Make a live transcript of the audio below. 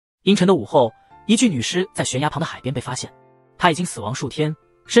阴沉的午后，一具女尸在悬崖旁的海边被发现，她已经死亡数天，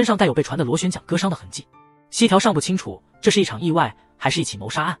身上带有被船的螺旋桨割伤的痕迹。细条尚不清楚这是一场意外还是一起谋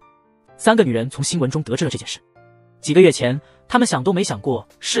杀案。三个女人从新闻中得知了这件事。几个月前，她们想都没想过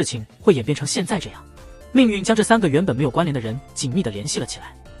事情会演变成现在这样。命运将这3个原本没有关联的人紧密地联系了起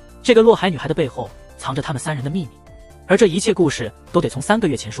来。这个落海女孩的背后藏着她们3人的秘密，而这一切故事都得从3个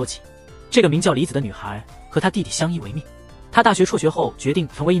月前说起。这个名叫李子的女孩和她弟弟相依为命。她大学辍学后决定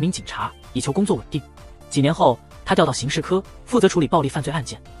成为一名警察，以求工作稳定。几年后，她调到刑事科，负责处理暴力犯罪案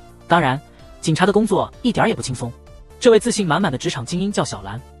件。当然，警察的工作一点也不轻松。这位自信满满的职场精英叫小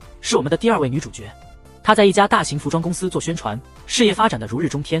兰，是我们的第2位女主角。她在一家大型服装公司做宣传，事业发展的如日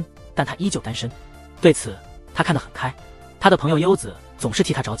中天，但她依旧单身。对此，她看得很开。她的朋友优子总是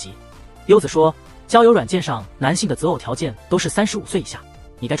替她着急。优子说，交友软件上男性的择偶条件都是35岁以下，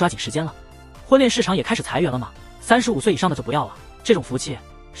你该抓紧时间了。婚恋市场也开始裁员了嘛，35岁以上的就不要了，这种福气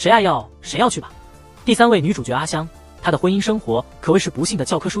谁爱要谁要去吧。第3位女主角阿香，她的婚姻生活可谓是不幸的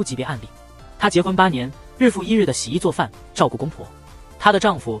教科书级别案例。她结婚8年，日复一日的洗衣做饭，照顾公婆。她的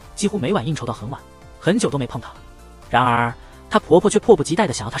丈夫几乎每晚应酬到很晚，很久都没碰她了。然而，她婆婆却迫不及待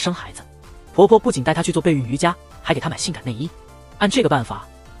地想要她生孩子。婆婆不仅带她去做备孕瑜伽，还给她买性感内衣。按这个办法，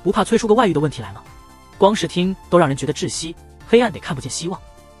不怕催出个外遇的问题来吗？光是听都让人觉得窒息，黑暗得看不见希望。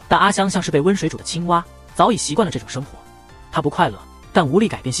但阿香像是被温水煮的青蛙，早已习惯了这种生活。她不快乐，但无力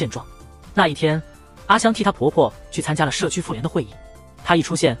改变现状。那一天，阿香替她婆婆去参加了社区妇联的会议。她一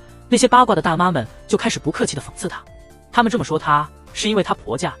出现，那些八卦的大妈们就开始不客气地讽刺她。她们这么说她，是因为她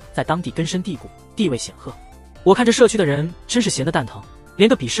婆家在当地根深蒂固，地位显赫。我看这社区的人真是闲得蛋疼，连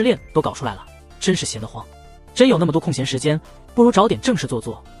个鄙视链都搞出来了，真是闲得慌。真有那么多空闲时间，不如找点正事做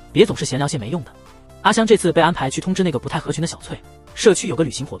做，别总是闲聊些没用的。阿香这次被安排去通知那个不太合群的小翠，社区有个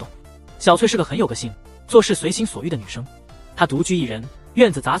旅行活动。小翠是个很有个性，做事随心所欲的女生。她独居一人，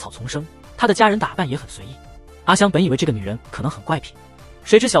院子杂草丛生，她的家人打扮也很随意。阿香本以为这个女人可能很怪癖，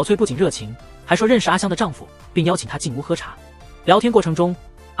谁知小翠不仅热情，还说认识阿香的丈夫，并邀请她进屋喝茶。聊天过程中，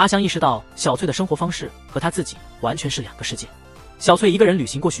阿香意识到小翠的生活方式和她自己完全是2个世界。小翠一个人旅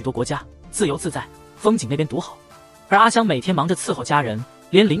行过许多国家，自由自在，风景那边独好，而阿香每天忙着伺候家人，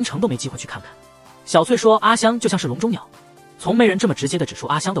连临城都没机会去看看。小翠说阿香就像是笼中鸟，从没人这么直接地指出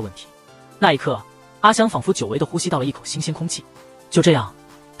阿香的问题。那一刻，阿香仿佛久违地呼吸到了一口新鲜空气。就这样，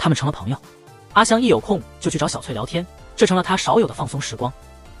他们成了朋友。阿香一有空就去找小翠聊天，这成了她少有的放松时光。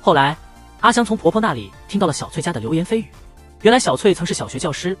后来，阿香从婆婆那里听到了小翠家的流言蜚语。原来小翠曾是小学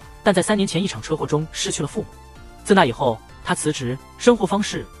教师，但在3年前一场车祸中失去了父母。自那以后，她辞职，生活方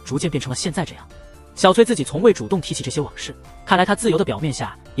式逐渐变成了现在这样。小翠自己从未主动提起这些往事，看来她自由的表面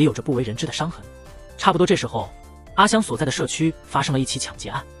下也有着不为人知的伤痕。差不多这时候，阿香所在的社区发生了一起抢劫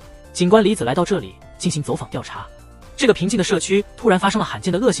案。警官李子来到这里进行走访调查。这个平静的社区突然发生了罕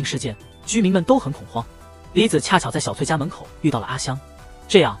见的恶性事件，居民们都很恐慌。李子恰巧在小翠家门口遇到了阿香，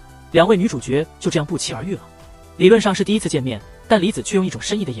这样2位女主角就这样不期而遇了。理论上是第一次见面，但李子却用一种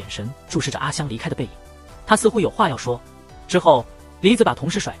深意的眼神注视着阿香离开的背影，她似乎有话要说。之后，李子把同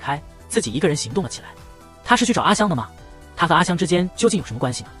事甩开，自己一个人行动了起来。她是去找阿香的吗？她和阿香之间究竟有什么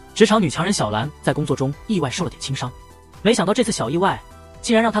关系呢？职场女强人小兰在工作中意外受了点轻伤，没想到这次小意外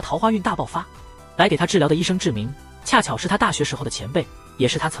竟然让她桃花运大爆发。来给她治疗的医生志明，恰巧是她大学时候的前辈，也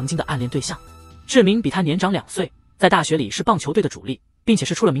是她曾经的暗恋对象。志明比她年长2岁，在大学里是棒球队的主力，并且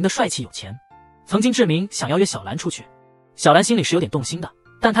是出了名的帅气有钱。曾经志明想邀约小兰出去，小兰心里是有点动心的，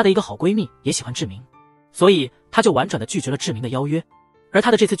但她的一个好闺蜜也喜欢志明，所以她就婉转地拒绝了志明的邀约。而她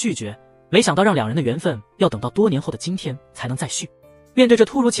的这次拒绝，没想到让2人的缘分要等到多年后的今天才能再续。面对这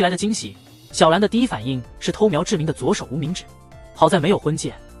突如其来的惊喜，小兰的第一反应是偷瞄志明的左手无名指。好在没有婚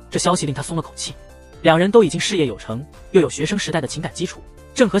戒，这消息令她松了口气。2人都已经事业有成，又有学生时代的情感基础，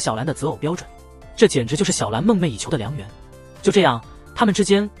正合小兰的择偶标准，这简直就是小兰梦寐以求的良缘。就这样，他们之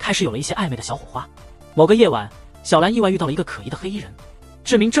间开始有了一些暧昧的小火花。某个夜晚，小兰意外遇到了一个可疑的黑衣人，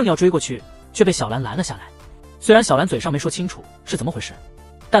志明正要追过去，却被小兰拦了下来。虽然小兰嘴上没说清楚是怎么回事，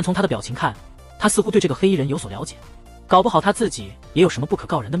但从她的表情看，她似乎对这个黑衣人有所了解，搞不好她自己也有什么不可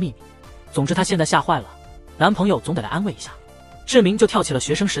告人的秘密。总之她现在吓坏了，男朋友总得来安慰一下。志明就跳起了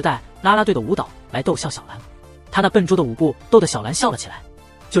学生时代啦啦队的舞蹈来逗笑小兰，他那笨拙的舞步逗得小兰笑了起来。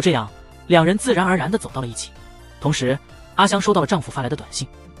就这样，2人自然而然地走到了一起。同时，阿香收到了丈夫发来的短信，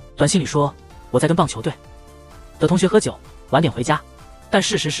短信里说，我在跟棒球队的同学喝酒，晚点回家。但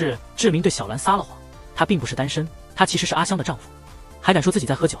事实是，志明对小兰撒了谎，他并不是单身，他其实是阿香的丈夫，还敢说自己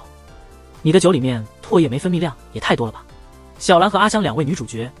在喝酒。你的酒里面唾液酶分泌量也太多了吧。小兰和阿香2位女主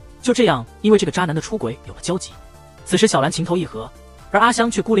角就这样因为这个渣男的出轨有了交集。此时小兰情投意合，而阿香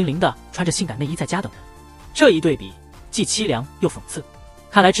却孤零零地穿着性感内衣在家等人。这一对比既凄凉又讽刺。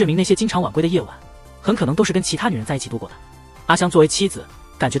看来志明那些经常晚归的夜晚，很可能都是跟其他女人在一起度过的。阿香作为妻子，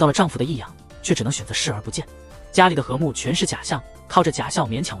感觉到了丈夫的异样，却只能选择视而不见。家里的和睦全是假象，靠着假笑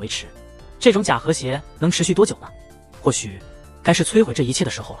勉强维持。这种假和谐能持续多久呢？或许该是摧毁这一切的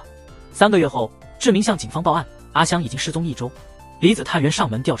时候了。3个月后，志明向警方报案，阿香已经失踪1周。李子探员上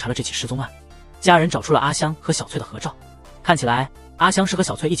门调查了这起失踪案，家人找出了阿香和小翠的合照，看起来阿香是和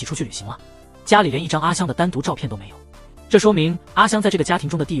小翠一起出去旅行了，家里连一张阿香的单独照片都没有。这说明阿香在这个家庭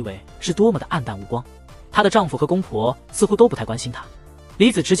中的地位是多么的暗淡无光，她的丈夫和公婆似乎都不太关心她。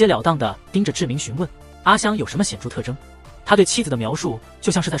李子直截了当地盯着志明询问阿香有什么显著特征，他对妻子的描述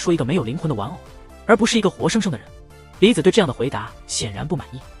就像是在说一个没有灵魂的玩偶，而不是一个活生生的人。李子对这样的回答显然不满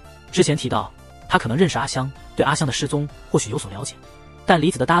意。之前提到他可能认识阿香，对阿香的失踪或许有所了解，但李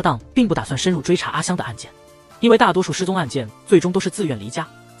子的搭档并不打算深入追查阿香的案件，因为大多数失踪案件最终都是自愿离家，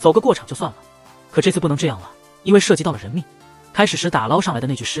走个过场就算了。可这次不能这样了，因为涉及到了人命。开始时打捞上来的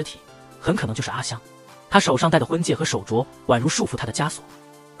那具尸体很可能就是阿香，她手上戴的婚戒和手镯宛如束缚她的枷锁。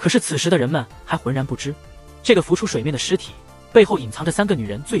可是此时的人们还浑然不知，这个浮出水面的尸体背后隐藏着3个女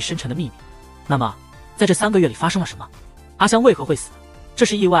人最深沉的秘密。那么在这3个月里发生了什么？阿香为何会死？这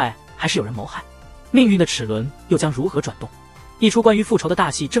是意外还是有人谋害？命运的齿轮又将如何转动？一出关于复仇的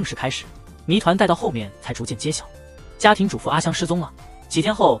大戏正式开始，谜团带到后面才逐渐揭晓。家庭主妇阿香失踪了，几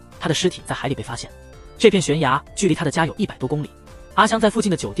天后她的尸体在海里被发现。这片悬崖距离她的家有100多公里，阿香在附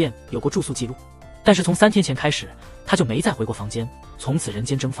近的酒店有过住宿记录，但是从3天前开始她就没再回过房间，从此人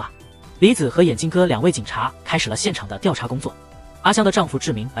间蒸发。李子和眼镜哥2位警察开始了现场的调查工作。阿香的丈夫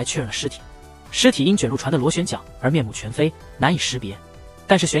志明来确认了尸体，尸体因卷入船的螺旋桨而面目全非，难以识别。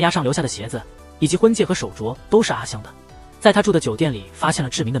但是悬崖上留下的鞋子以及婚戒和手镯都是阿香的。在他住的酒店里发现了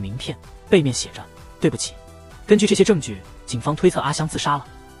志明的名片，背面写着对不起。根据这些证据，警方推测阿香自杀了。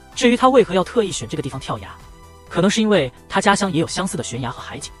至于他为何要特意选这个地方跳崖，可能是因为他家乡也有相似的悬崖和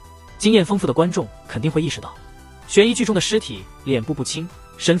海景。经验丰富的观众肯定会意识到，悬疑剧中的尸体脸部不清，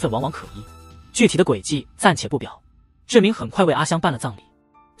身份往往可疑，具体的轨迹暂且不表。志明很快为阿香办了葬礼，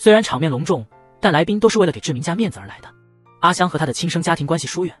虽然场面隆重，但来宾都是为了给志明家面子而来的。阿香和他的亲生家庭关系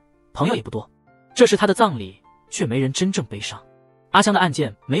疏远，朋友也不多，这是他的葬礼，却没人真正悲伤。阿香的案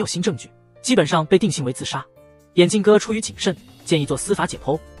件没有新证据，基本上被定性为自杀。眼镜哥出于谨慎，建议做司法解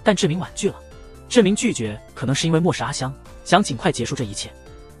剖，但志明婉拒了。志明拒绝可能是因为漠视阿香，想尽快结束这一切，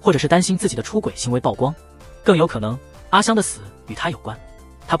或者是担心自己的出轨行为曝光，更有可能阿香的死与他有关。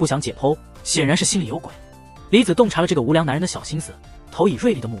他不想解剖，显然是心里有鬼。李子洞察了这个无良男人的小心思，投以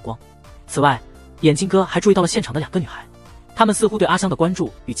锐利的目光。此外，眼镜哥还注意到了现场的2个女孩，她们似乎对阿香的关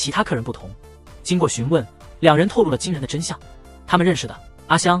注与其他客人不同。经过询问，2人透露了惊人的真相，他们认识的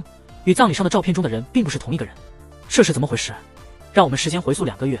阿香与葬礼上的照片中的人并不是同一个人。这是怎么回事？让我们时间回溯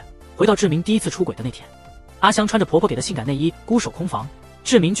2个月，回到志明第一次出轨的那天。阿香穿着婆婆给的性感内衣孤守空房，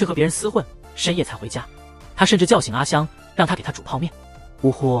志明却和别人厮混，深夜才回家。他甚至叫醒阿香，让她给他煮泡面。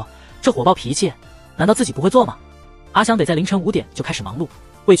呜呼，这火爆脾气，难道自己不会做吗？阿香得在凌晨5点就开始忙碌，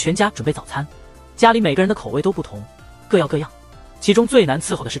为全家准备早餐。家里每个人的口味都不同，各要各样。其中最难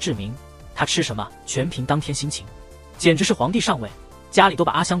伺候的是志明，他吃什么全凭当天心情，简直是皇帝上位，家里都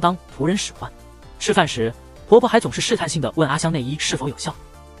把阿香当仆人使唤。吃饭时，婆婆还总是试探性地问阿香内衣是否有效，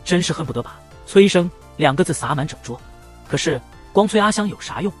真是恨不得把催生2个字洒满整桌。可是光催阿香有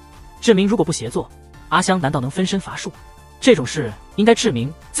啥用？志明如果不协作，阿香难道能分身乏术？这种事应该志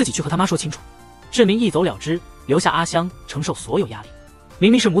明自己去和他妈说清楚。志明一走了之，留下阿香承受所有压力。明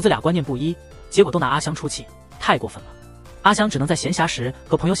明是母子俩观念不一，结果都拿阿香出气，太过分了。阿香只能在闲暇时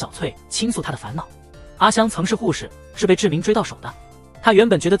和朋友小翠倾诉她的烦恼。阿香曾是护士，是被志明追到手的。她原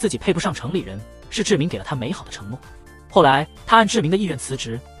本觉得自己配不上城里人，是志明给了她美好的承诺。后来她按志明的意愿辞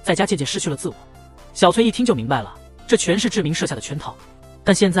职，在家渐渐失去了自我。小翠一听就明白了，这全是志明设下的圈套。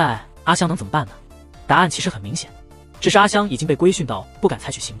但现在阿香能怎么办呢？答案其实很明显，只是阿香已经被规训到不敢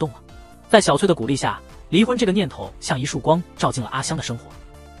采取行动了。在小翠的鼓励下，离婚这个念头像一束光照进了阿香的生活。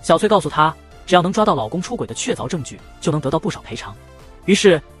小翠告诉她，只要能抓到老公出轨的确凿证据，就能得到不少赔偿。于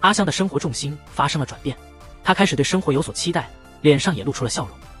是阿香的生活重心发生了转变，她开始对生活有所期待，脸上也露出了笑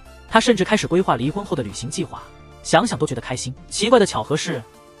容。她甚至开始规划离婚后的旅行计划，想想都觉得开心。奇怪的巧合是，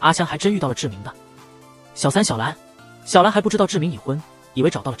阿香还真遇到了志明的小三小兰。小兰还不知道志明已婚，以为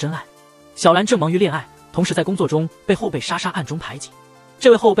找到了真爱。小兰正忙于恋爱，同时在工作中被后辈莎莎暗中排挤。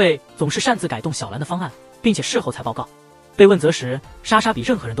这位后辈总是擅自改动小兰的方案，并且事后才报告。被问责时，莎莎比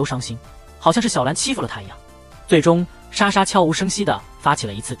任何人都伤心，好像是小兰欺负了她一样。最终莎莎悄无声息地发起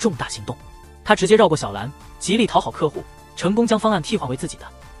了一次重大行动，她直接绕过小兰，极力讨好客户，成功将方案替换为自己的。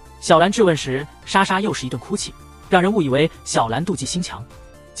小兰质问时，莎莎又是一顿哭泣，让人误以为小兰妒忌心强。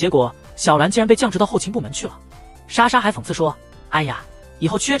结果小兰竟然被降职到后勤部门去了。莎莎还讽刺说，哎呀，以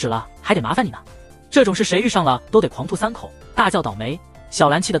后缺纸了还得麻烦你呢。这种事谁遇上了都得狂吐3口，大叫倒霉。小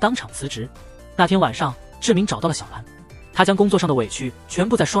兰气得当场辞职。那天晚上，志明找到了小兰，他将工作上的委屈全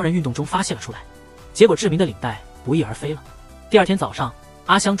部在双人运动中发泄了出来，结果志明的领带不翼而飞了。第二天早上，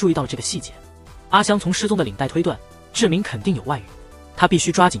阿香注意到了这个细节。阿香从失踪的领带推断，志明肯定有外遇，他必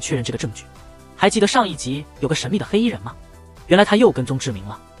须抓紧确认这个证据。还记得上一集有个神秘的黑衣人吗？原来他又跟踪志明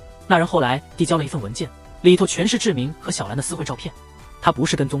了。那人后来递交了一份文件，里头全是志明和小兰的私会照片。他不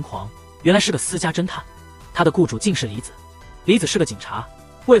是跟踪狂，原来是个私家侦探。他的雇主竟是李子。李子是个警察，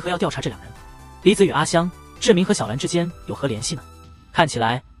为何要调查这两人？李子与阿香、志明和小兰之间有何联系呢？看起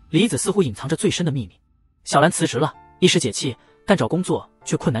来李子似乎隐藏着最深的秘密。小兰辞职了，一时解气，但找工作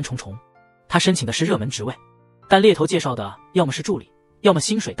却困难重重。她申请的是热门职位，但猎头介绍的要么是助理，要么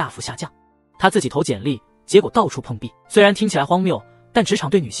薪水大幅下降。她自己投简历，结果到处碰壁。虽然听起来荒谬，但职场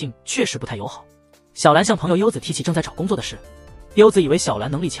对女性确实不太友好。小兰向朋友优子提起正在找工作的事，优子以为小兰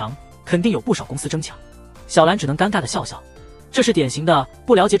能力强，肯定有不少公司争抢。小兰只能尴尬地笑笑，这是典型的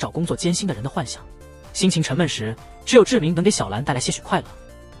不了解找工作艰辛的人的幻想。心情沉闷时，只有志明能给小兰带来些许快乐。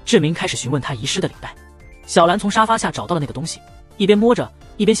志明开始询问她遗失的领带。小兰从沙发下找到了那个东西，一边摸着，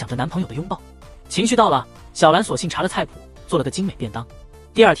一边想着男朋友的拥抱。情绪到了，小兰索性查了菜谱，做了个精美便当。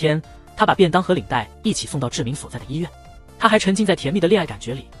第二天，她把便当和领带一起送到志明所在的医院。她还沉浸在甜蜜的恋爱感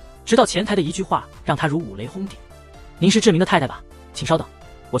觉里，直到前台的一句话让她如五雷轰顶：“您是志明的太太吧？请稍等，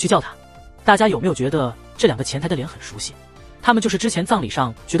我去叫他。”大家有没有觉得这两个前台的脸很熟悉？他们就是之前葬礼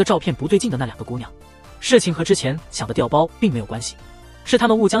上觉得照片不对劲的那两个姑娘。事情和之前想的调包并没有关系，是他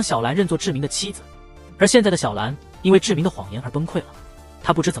们误将小兰认作志明的妻子。而现在的小兰因为志明的谎言而崩溃了，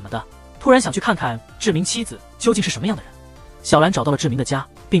她不知怎么的，突然想去看看志明妻子究竟是什么样的人。小兰找到了志明的家，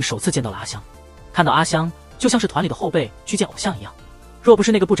并首次见到了阿香。看到阿香，就像是团里的后辈去见偶像一样。若不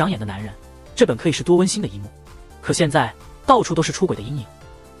是那个不长眼的男人，这本可以是多温馨的一幕。可现在到处都是出轨的阴影。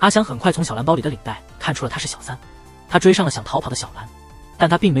阿香很快从小兰包里的领带看出了她是小三，她追上了想逃跑的小兰，但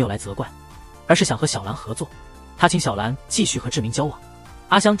她并没有来责怪，而是想和小兰合作。她请小兰继续和志明交往。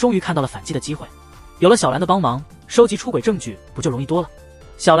阿香终于看到了反击的机会，有了小兰的帮忙，收集出轨证据不就容易多了？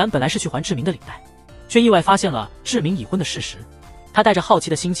小兰本来是去还志明的领带，却意外发现了志明已婚的事实。她带着好奇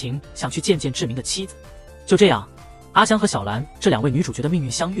的心情想去见见志明的妻子。就这样，阿香和小兰这两位女主角的命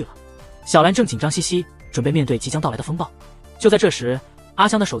运相遇了。小兰正紧张兮兮，准备面对即将到来的风暴。就在这时，阿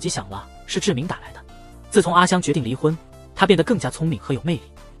香的手机响了，是志明打来的。自从阿香决定离婚，她变得更加聪明和有魅力。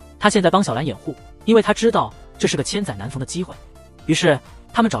她现在帮小兰掩护，因为她知道这是个千载难逢的机会。于是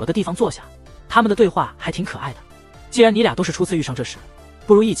他们找了个地方坐下，他们的对话还挺可爱的。既然你俩都是初次遇上这事，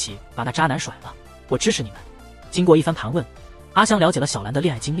不如一起把那渣男甩了，我支持你们。经过一番盘问，阿香了解了小兰的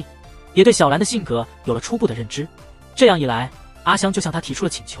恋爱经历，也对小兰的性格有了初步的认知。这样一来，阿香就向她提出了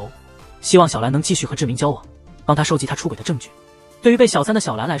请求，希望小兰能继续和志明交往，帮他收集他出轨的证据。对于被小三的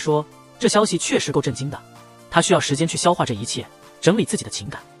小兰来说，这消息确实够震惊的。她需要时间去消化这一切，整理自己的情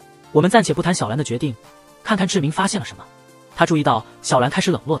感。我们暂且不谈小兰的决定，看看志明发现了什么。他注意到小兰开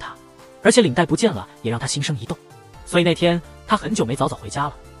始冷落他，而且领带不见了也让他心生一动。所以那天他很久没早早回家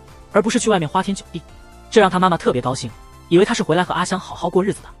了，而不是去外面花天酒地。这让他妈妈特别高兴，以为他是回来和阿香好好过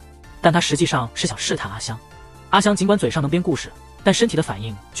日子的。但他实际上是想试探阿香。阿香尽管嘴上能编故事，但身体的反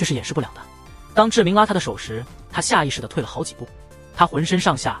应却是掩饰不了的。当志明拉他的手时，他下意识地退了好几步。他浑身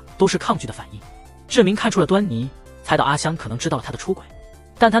上下都是抗拒的反应。志明看出了端倪，猜到阿香可能知道了他的出轨，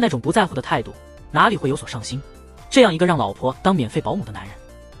但他那种不在乎的态度哪里会有所上心？这样一个让老婆当免费保姆的男人，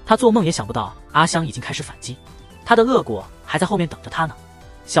他做梦也想不到阿香已经开始反击，他的恶果还在后面等着他呢。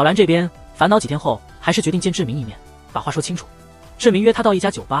小兰这边烦恼几天后，还是决定见志明一面，把话说清楚。志明约他到一家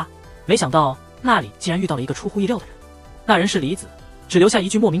酒吧，没想到那里竟然遇到了一个出乎意料的人。那人是李子，只留下一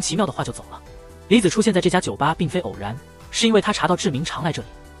句莫名其妙的话就走了。李子出现在这家酒吧并非偶然，是因为他查到志明常来这里。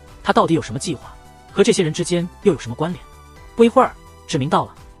他到底有什么计划？和这些人之间又有什么关联？不一会儿，志明到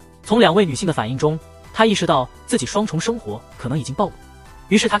了。从两位女性的反应中，他意识到自己双重生活可能已经暴露，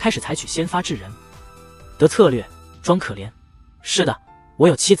于是他开始采取先发制人的策略，装可怜。是的，我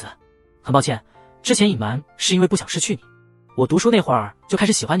有妻子，很抱歉，之前隐瞒是因为不想失去你。我读书那会儿就开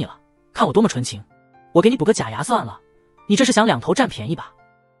始喜欢你了，看我多么纯情。我给你补个假牙算了，你这是想两头占便宜吧？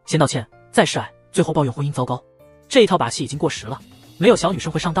先道歉，再示爱，最后抱怨婚姻糟糕。这一套把戏已经过时了，没有小女生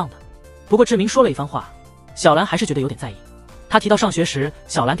会上当的。不过志明说了一番话，小兰还是觉得有点在意。他提到上学时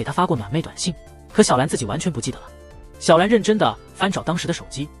小兰给他发过暖妹短信，可小兰自己完全不记得了。小兰认真地翻找当时的手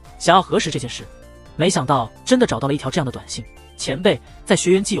机，想要核实这件事，没想到真的找到了一条这样的短信：前辈，在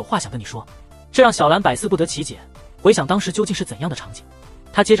学员季有话想跟你说。这让小兰百思不得其解，回想当时究竟是怎样的场景。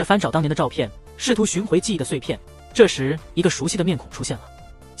他接着翻找当年的照片，试图寻回记忆的碎片。这时一个熟悉的面孔出现了，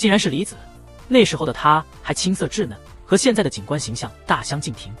竟然是李子。那时候的他还青涩稚嫩，和现在的警官形象大相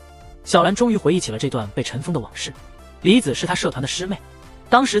径庭。小兰终于回忆起了这段被尘封的往事。李子是她社团的师妹，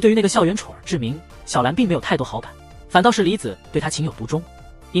当时对于那个校园宠儿志明，小兰并没有太多好感，反倒是李子对她情有独钟。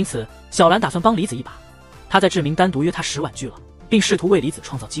因此，小兰打算帮李子一把。她在志明单独约她10晚聚了，并试图为李子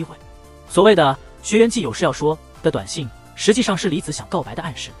创造机会。所谓的学员季有事要说的短信，实际上是李子想告白的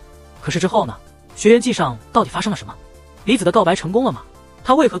暗示。可是之后呢？学员季上到底发生了什么？李子的告白成功了吗？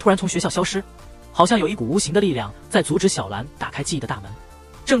她为何突然从学校消失？好像有一股无形的力量在阻止小兰打开记忆的大门。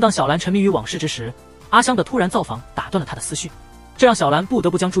正当小兰沉迷于往事之时，阿香的突然造访打断了她的思绪，这让小兰不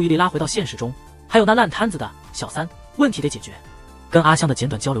得不将注意力拉回到现实中。还有那烂摊子的小三，问题得解决。跟阿香的简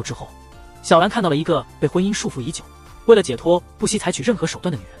短交流之后，小兰看到了一个被婚姻束缚已久，为了解脱不惜采取任何手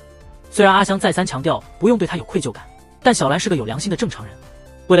段的女人。虽然阿香再三强调不用对她有愧疚感，但小兰是个有良心的正常人。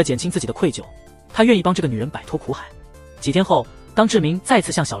为了减轻自己的愧疚，她愿意帮这个女人摆脱苦海。几天后，当志明再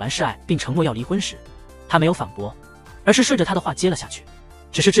次向小兰示爱并承诺要离婚时，她没有反驳，而是顺着他的话接了下去。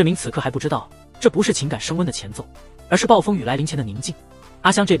只是志明此刻还不知道，这不是情感升温的前奏，而是暴风雨来临前的宁静。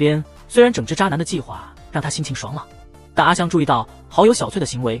阿香这边虽然整治渣男的计划让她心情爽朗，但阿香注意到好友小翠的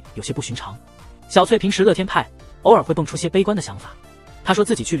行为有些不寻常。小翠平时乐天派，偶尔会蹦出些悲观的想法。她说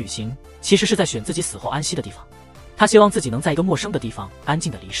自己去旅行，其实是在选自己死后安息的地方。她希望自己能在一个陌生的地方安静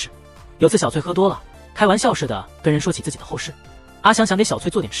的离世。有次小翠喝多了，开玩笑似的跟人说起自己的后事。阿香想给小翠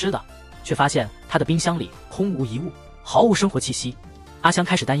做点吃的，却发现她的冰箱里空无一物，毫无生活气息。阿香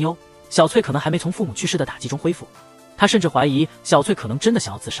开始担忧，小翠可能还没从父母去世的打击中恢复。她甚至怀疑小翠可能真的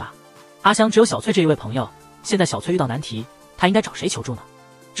想要自杀。阿香只有小翠这一位朋友，现在小翠遇到难题，她应该找谁求助呢？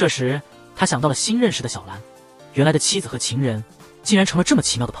这时，她想到了新认识的小兰，原来的妻子和情人竟然成了这么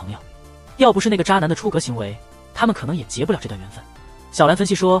奇妙的朋友。要不是那个渣男的出格行为，他们可能也结不了这段缘分。小兰分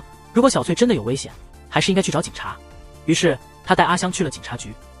析说，如果小翠真的有危险，还是应该去找警察。于是她带阿香去了警察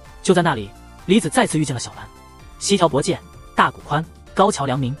局。就在那里，李子再次遇见了小兰。膝条薄健，大骨宽，高桥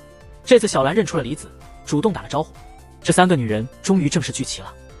良民。这次小兰认出了李子，主动打了招呼。这3个女人终于正式聚齐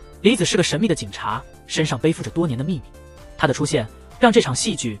了。李子是个神秘的警察，身上背负着多年的秘密。他的出现让这场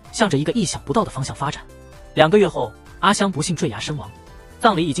戏剧向着一个意想不到的方向发展。2个月后，阿香不幸坠崖身亡，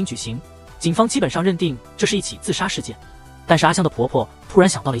葬礼已经举行，警方基本上认定这是一起自杀事件。但是阿香的婆婆突然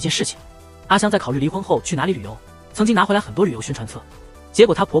想到了一件事情。阿香在考虑离婚后去哪里旅游，曾经拿回来很多旅游宣传册，结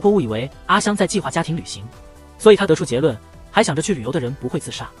果她婆婆误以为阿香在计划家庭旅行，所以她得出结论，还想着去旅游的人不会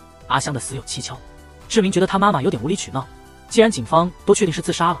自杀。阿香的死有蹊跷。志明觉得他妈妈有点无理取闹，既然警方都确定是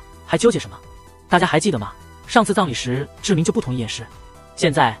自杀了，还纠结什么？大家还记得吗？上次葬礼时，志明就不同意验尸，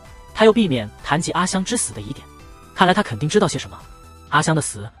现在他又避免谈及阿香之死的疑点，看来他肯定知道些什么。阿香的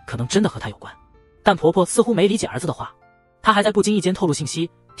死可能真的和他有关，但婆婆似乎没理解儿子的话，她还在不经意间透露信息，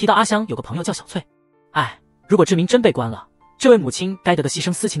提到阿香有个朋友叫小翠。如果志明真被关了，这位母亲该得个牺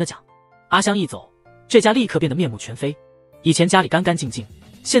牲私情的奖。阿香一走，这家立刻变得面目全非。以前家里干干净净，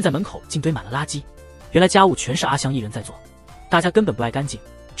现在门口竟堆满了垃圾。原来家务全是阿香一人在做，大家根本不爱干净，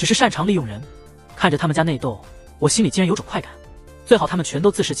只是擅长利用人。看着他们家内斗，我心里竟然有种快感。最好他们全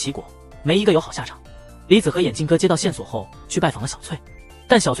都自食其果，没一个有好下场。李子和眼镜哥接到线索后去拜访了小翠，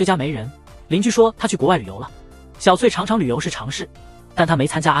但小翠家没人，邻居说她去国外旅游了。小翠常常旅游是常事，但她没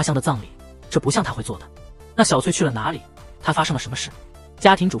参加阿香的葬礼，这不像她会做的。那小翠去了哪里？她发生了什么事？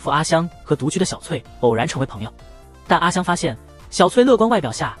家庭主妇阿香和独居的小翠偶然成为朋友，但阿香发现小翠乐观外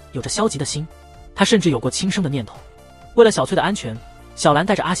表下有着消极的心，她甚至有过轻生的念头。为了小翠的安全，小兰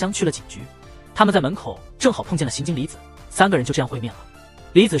带着阿香去了警局。他们在门口正好碰见了刑警李子，3个人就这样会面了。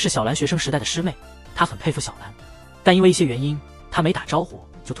李子是小兰学生时代的师妹，她很佩服小兰，但因为一些原因，她没打招呼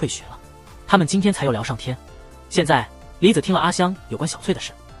就退学了。他们今天才又聊上天。现在李子听了阿香有关小翠的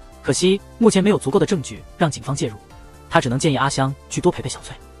事，可惜目前没有足够的证据让警方介入，他只能建议阿香去多陪陪小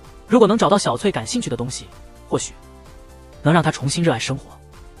翠。如果能找到小翠感兴趣的东西，或许能让她重新热爱生活。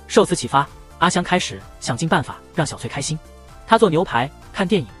受此启发，阿香开始想尽办法让小翠开心。她做牛排、看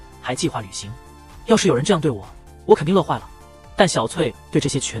电影，还计划旅行。要是有人这样对我，我肯定乐坏了。但小翠对这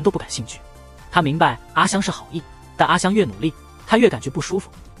些全都不感兴趣。她明白阿香是好意，但阿香越努力，她越感觉不舒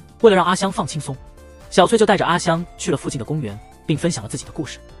服。为了让阿香放轻松，小翠就带着阿香去了附近的公园，并分享了自己的故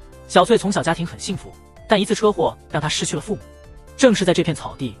事。小翠从小家庭很幸福，但一次车祸让她失去了父母。正是在这片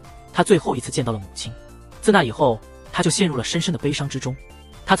草地，她最后一次见到了母亲。自那以后，她就陷入了深深的悲伤之中。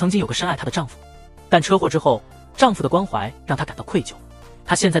她曾经有个深爱她的丈夫，但车祸之后，丈夫的关怀让她感到愧疚。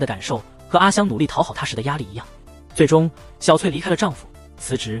她现在的感受和阿香努力讨好她时的压力一样。最终，小翠离开了丈夫，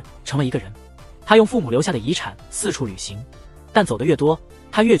辞职，成了一个人。她用父母留下的遗产四处旅行，但走得越多，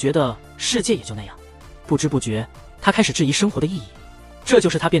她越觉得世界也就那样。不知不觉，她开始质疑生活的意义，这就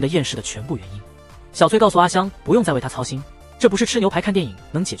是她变得厌世的全部原因。小翠告诉阿香不用再为她操心，这不是吃牛排看电影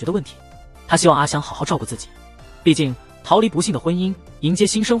能解决的问题。她希望阿香好好照顾自己，毕竟逃离不幸的婚姻，迎接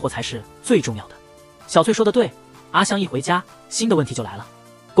新生活才是最重要的。小翠说的对，阿香一回家，新的问题就来了。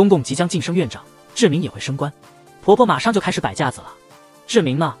公公即将晋升院长，志明也会升官，婆婆马上就开始摆架子了。志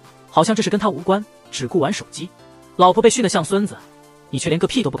明呢，好像这事跟他无关，只顾玩手机。老婆被训得像孙子，你却连个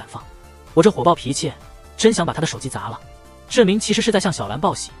屁都不敢放。我这火爆脾气，真想把他的手机砸了。志明其实是在向小兰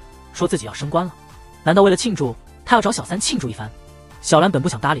报喜，说自己要升官了。难道为了庆祝，他要找小三庆祝一番？小兰本不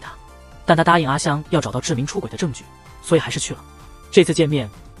想搭理他，但他答应阿香要找到志明出轨的证据，所以还是去了。这次见面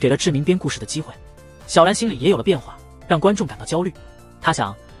给了志明编故事的机会，小兰心里也有了变化，让观众感到焦虑。他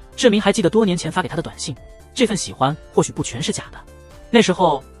想，志明还记得多年前发给他的短信，这份喜欢或许不全是假的。那时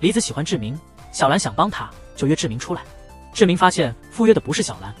候李子喜欢志明，小兰想帮他，就约志明出来。志明发现赴约的不是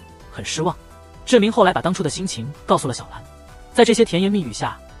小兰，很失望。志明后来把当初的心情告诉了小兰，在这些甜言蜜语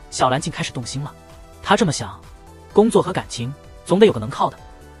下，小兰竟开始动心了。他这么想，工作和感情总得有个能靠的，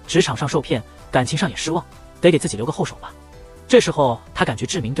职场上受骗，感情上也失望，得给自己留个后手吧。这时候他感觉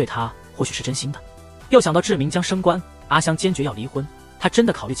志明对他或许是真心的，又想到志明将升官，阿香坚决要离婚，他真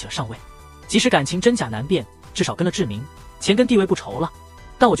的考虑起了上位。即使感情真假难辨，至少跟了志明，钱跟地位不愁了。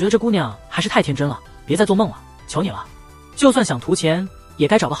但我觉得这姑娘还是太天真了，别再做梦了，求你了。就算想图钱，也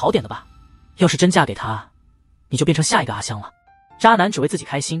该找个好点的吧。要是真嫁给他，你就变成下一个阿香了。渣男只为自己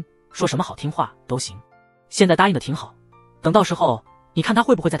开心，说什么好听话都行。现在答应的挺好，等到时候你看他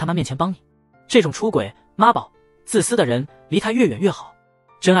会不会在他妈面前帮你。这种出轨、妈宝、自私的人离他越远越好。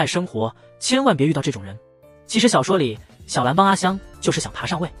真爱生活，千万别遇到这种人。其实小说里小兰帮阿香就是想爬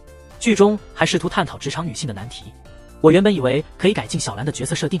上位，剧中还试图探讨职场女性的难题。我原本以为可以改进小兰的角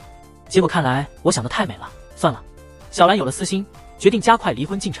色设定，结果看来我想的太美了，算了。小兰有了私心，决定加快离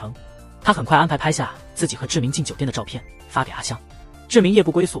婚进程。她很快安排拍下自己和志明进酒店的照片，发给阿香。志明夜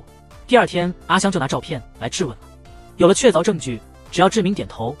不归宿，第二天阿香就拿照片来质问了。有了确凿证据，只要志明点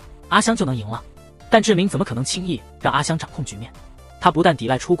头，阿香就能赢了。但志明怎么可能轻易让阿香掌控局面？他不但抵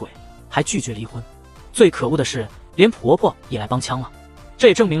赖出轨，还拒绝离婚。最可恶的是，连婆婆也来帮腔了。这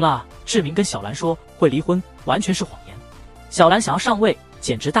也证明了志明跟小兰说会离婚完全是谎言。小兰想要上位，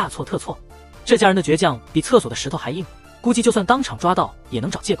简直大错特错。这家人的倔强比厕所的石头还硬，估计就算当场抓到也能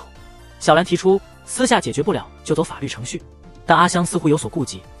找借口。小兰提出私下解决不了就走法律程序，但阿香似乎有所顾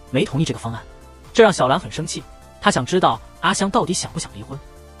忌，没同意这个方案。这让小兰很生气，她想知道阿香到底想不想离婚。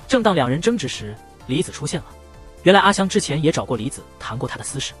正当两人争执时，李子出现了。原来阿香之前也找过李子谈过她的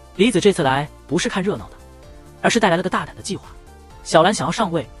私事，李子这次来不是看热闹的，而是带来了个大胆的计划。小兰想要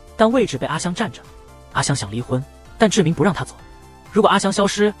上位，但位置被阿香占着。阿香想离婚，但志明不让她走。如果阿香消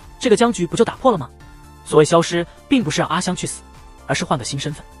失，这个僵局不就打破了吗？所谓消失，并不是让阿香去死，而是换个新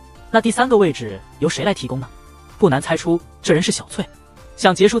身份。那第三个位置由谁来提供呢？不难猜出，这人是小翠。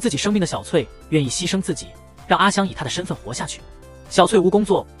想结束自己生命的小翠，愿意牺牲自己，让阿香以她的身份活下去。小翠无工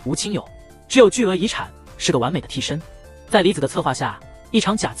作，无亲友，只有巨额遗产，是个完美的替身。在李子的策划下，一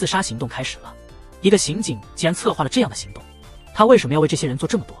场假自杀行动开始了。一个刑警竟然策划了这样的行动，他为什么要为这些人做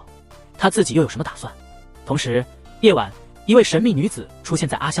这么多？他自己又有什么打算？同时，夜晚，一位神秘女子出现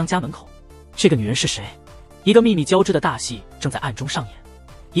在阿香家门口。这个女人是谁？一个秘密交织的大戏正在暗中上演。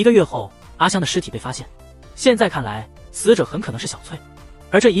1个月后，阿香的尸体被发现。现在看来，死者很可能是小翠，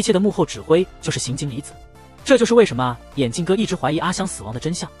而这一切的幕后指挥就是刑警李子。这就是为什么眼镜哥一直怀疑阿香死亡的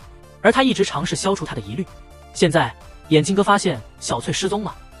真相，而他一直尝试消除他的疑虑。现在，眼镜哥发现小翠失踪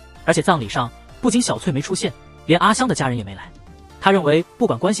了，而且葬礼上不仅小翠没出现，连阿香的家人也没来。他认为不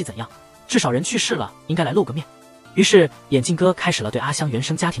管关系怎样，至少人去世了，应该来露个面。于是，眼镜哥开始了对阿香原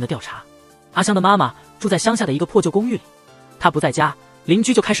生家庭的调查。阿香的妈妈住在乡下的一个破旧公寓里，她不在家，邻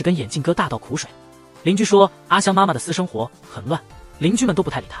居就开始跟眼镜哥大倒苦水。邻居说阿香妈妈的私生活很乱，邻居们都不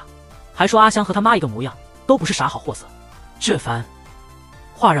太理她，还说阿香和她妈一个模样，都不是啥好货色。这番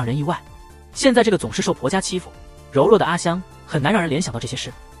话让人意外。现在这个总是受婆家欺负、柔弱的阿香，很难让人联想到这些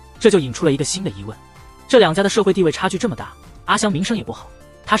事。这就引出了一个新的疑问：这两家的社会地位差距这么大，阿香名声也不好，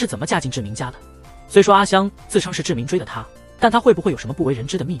她是怎么嫁进志明家的？虽说阿香自称是志明追的她，但她会不会有什么不为人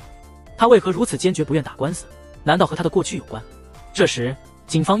知的秘密？她为何如此坚决不愿打官司？难道和她的过去有关？这时，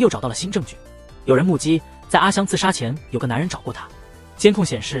警方又找到了新证据。有人目击，在阿香自杀前，有个男人找过她。监控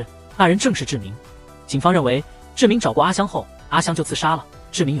显示，那人正是志明。警方认为，志明找过阿香后，阿香就自杀了，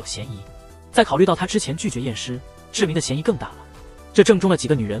志明有嫌疑。再考虑到他之前拒绝验尸，志明的嫌疑更大了。这正中了几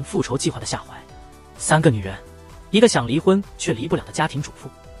个女人复仇计划的下怀。3个女人，一个想离婚却离不了的家庭主妇，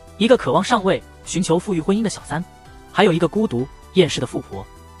一个渴望上位、寻求富裕婚姻的小三，还有一个孤独、厌世的富婆。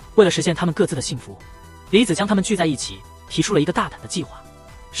为了实现他们各自的幸福，李子将他们聚在一起，提出了一个大胆的计划：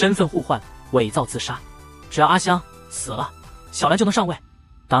身份互换，伪造自杀。只要阿香死了，小兰就能上位。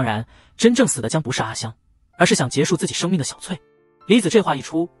当然，真正死的将不是阿香，而是想结束自己生命的小翠。李子这话一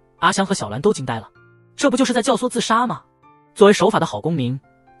出，阿香和小兰都惊呆了，这不就是在教唆自杀吗？作为守法的好公民，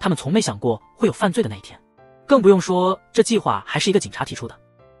他们从没想过会有犯罪的那一天，更不用说这计划还是一个警察提出的。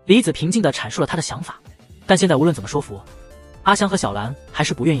李子平静地阐述了他的想法，但现在无论怎么说服，阿香和小兰还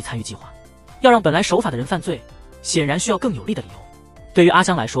是不愿意参与计划。要让本来守法的人犯罪，显然需要更有力的理由。对于阿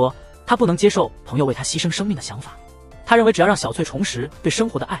香来说，她不能接受朋友为她牺牲生命的想法。她认为只要让小翠重拾对生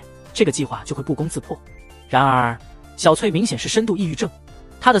活的爱，这个计划就会不攻自破。然而，小翠明显是深度抑郁症，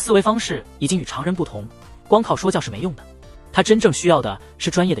她的思维方式已经与常人不同，光靠说教是没用的。她真正需要的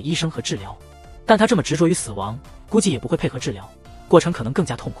是专业的医生和治疗，但她这么执着于死亡，估计也不会配合治疗，过程可能更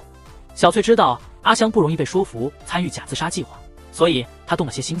加痛苦。小翠知道阿香不容易被说服参与假自杀计划，所以她动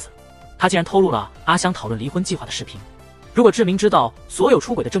了些心思。她竟然透露了阿香讨论离婚计划的视频。如果志明知道所有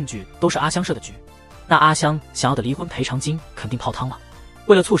出轨的证据都是阿香设的局，那阿香想要的离婚赔偿金肯定泡汤了。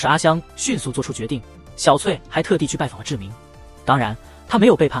为了促使阿香迅速做出决定，小翠还特地去拜访了志明。当然，她没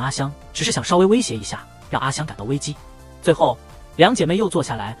有背叛阿香，只是想稍微威胁一下，让阿香感到危机。最后，两姐妹又坐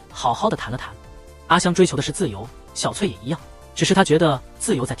下来好好的谈了谈。阿香追求的是自由，小翠也一样，只是她觉得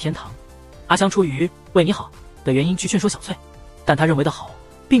自由在天堂。阿香出于为你好的原因去劝说小翠，但她认为的好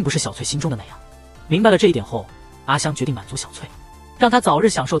并不是小翠心中的那样。明白了这一点后，阿香决定满足小翠，让她早日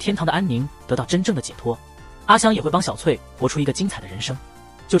享受天堂的安宁，得到真正的解脱。阿香也会帮小翠活出一个精彩的人生。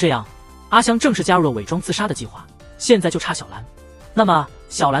就这样，阿香正式加入了伪装自杀的计划。现在就差小兰。那么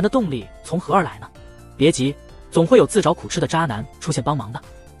小兰的动力从何而来呢？别急，总会有自找苦吃的渣男出现帮忙的。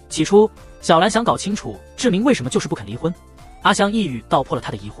起初，小兰想搞清楚志明为什么就是不肯离婚。阿香一语道破了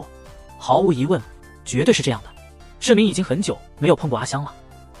她的疑惑。毫无疑问，绝对是这样的。志明已经很久没有碰过阿香了，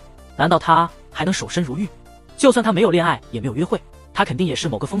难道他还能守身如玉？就算他没有恋爱，也没有约会，他肯定也是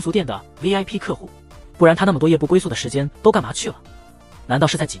某个风俗店的 VIP 客户，不然他那么多夜不归宿的时间都干嘛去了？难道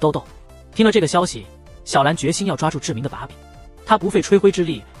是在挤痘痘？听了这个消息，小兰决心要抓住志明的把柄。她不费吹灰之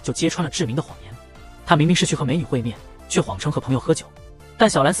力就揭穿了志明的谎言。他明明是去和美女会面，却谎称和朋友喝酒。但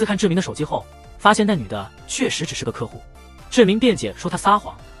小兰撕看志明的手机后，发现那女的确实只是个客户。志明辩解说他撒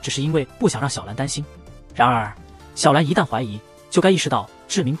谎只是因为不想让小兰担心。然而，小兰一旦怀疑，就该意识到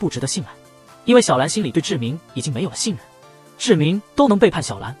志明不值得信赖，因为小兰心里对志明已经没有了信任。志明都能背叛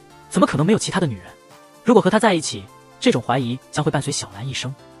小兰，怎么可能没有其他的女人？如果和他在一起，这种怀疑将会伴随小兰一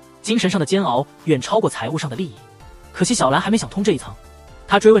生。精神上的煎熬远超过财务上的利益。可惜小兰还没想通这一层。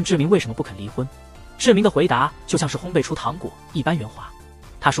她追问志明为什么不肯离婚，志明的回答就像是烘焙出糖果一般圆滑。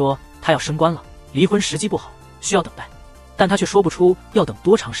他说他要升官了，离婚时机不好，需要等待，但他却说不出要等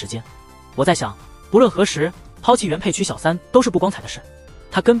多长时间。我在想，不论何时，抛弃原配娶小三都是不光彩的事。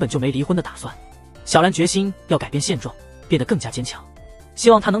他根本就没离婚的打算。小兰决心要改变现状，变得更加坚强，希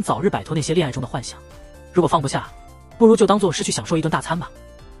望他能早日摆脱那些恋爱中的幻想。如果放不下，不如就当做是去享受一顿大餐吧。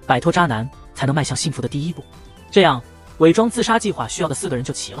摆脱渣男才能迈向幸福的第一步。这样，伪装自杀计划需要的4个人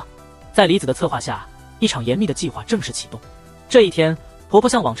就齐了。在李子的策划下，一场严密的计划正式启动。这一天，婆婆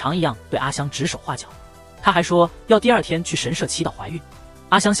像往常一样对阿香指手画脚，她还说要第2天去神社祈祷怀孕。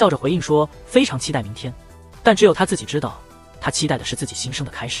阿香笑着回应说非常期待明天，但只有她自己知道，她期待的是自己新生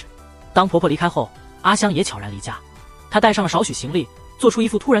的开始。当婆婆离开后，阿香也悄然离家，她带上了少许行李，做出一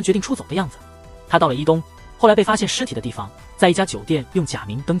副突然决定出走的样子。她到了伊东，后来被发现尸体的地方，在一家酒店用假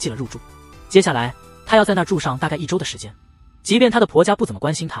名登记了入住。接下来，她要在那儿住上大概1周的时间。即便她的婆家不怎么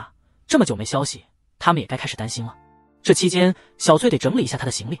关心她，这么久没消息，他们也该开始担心了。这期间，小翠得整理一下她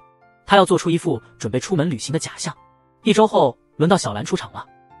的行李，她要做出一副准备出门旅行的假象。1周后，轮到小兰出场了，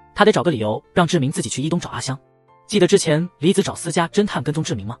她得找个理由让志明自己去伊东找阿香。记得之前李子找私家侦探跟踪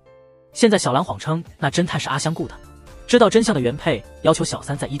志明吗？现在小兰谎称那侦探是阿香雇的。知道真相的原配要求小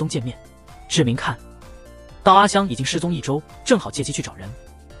三在伊东见面。志明看到阿香已经失踪1周，正好借机去找人。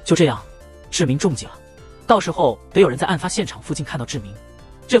就这样，志明中计了。到时候得有人在案发现场附近看到志明，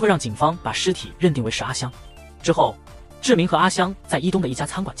这会让警方把尸体认定为是阿香。之后，志明和阿香在伊东的一家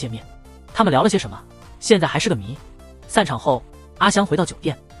餐馆见面，他们聊了些什么，现在还是个谜。散场后，阿香回到酒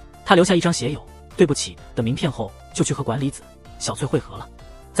店，她留下一张写有“对不起”的名片后，就去和管理子小翠会合了。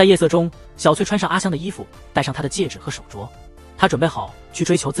在夜色中，小翠穿上阿香的衣服，戴上她的戒指和手镯，她准备好去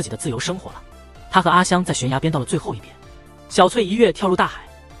追求自己的自由生活了。她和阿香在悬崖边到了最后一边，小翠一跃跳入大海，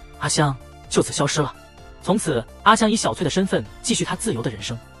阿香就此消失了。从此，阿香以小翠的身份继续她自由的人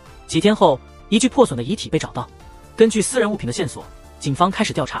生。几天后，一具破损的遗体被找到。根据私人物品的线索，警方开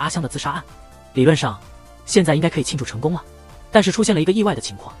始调查阿香的自杀案。理论上，现在应该可以庆祝成功了，但是出现了一个意外的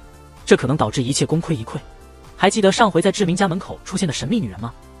情况，这可能导致一切功亏一篑。还记得上回在志明家门口出现的神秘女人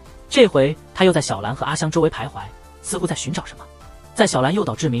吗？这回她又在小兰和阿香周围徘徊，似乎在寻找什么。在小兰诱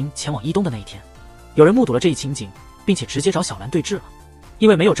导志明前往伊东的那一天，有人目睹了这一情景，并且直接找小兰对峙了。因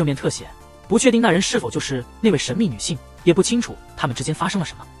为没有正面特写，不确定那人是否就是那位神秘女性，也不清楚他们之间发生了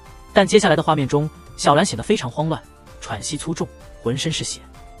什么。但接下来的画面中，小兰显得非常慌乱，喘息粗重，浑身是血。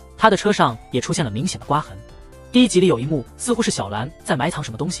他的车上也出现了明显的刮痕。第一集里有一幕似乎是小兰在埋藏什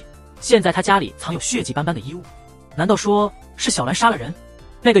么东西，现在他家里藏有血迹斑斑的衣物，难道说是小兰杀了人？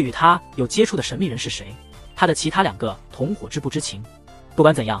那个与他有接触的神秘人是谁？他的其他2个同伙知不知情？不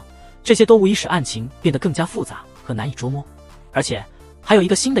管怎样，这些都无疑使案情变得更加复杂和难以捉摸。而且还有一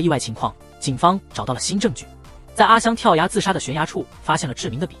个新的意外情况，警方找到了新证据，在阿香跳崖自杀的悬崖处发现了志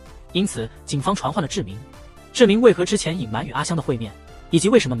明的笔，因此警方传唤了志明。志明为何之前隐瞒与阿香的会面，以及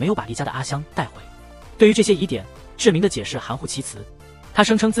为什么没有把离家的阿香带回？对于这些疑点，志明的解释含糊其辞。他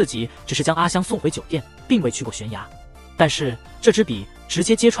声称自己只是将阿香送回酒店，并未去过悬崖。但是这支笔直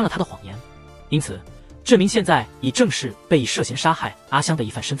接揭穿了他的谎言，因此志明现在已正式被以涉嫌杀害阿香的一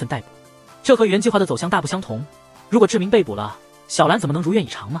犯身份逮捕。这和原计划的走向大不相同。如果志明被捕了，小兰怎么能如愿以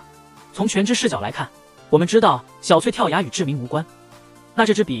偿呢？从全知视角来看，我们知道小翠跳崖与志明无关，那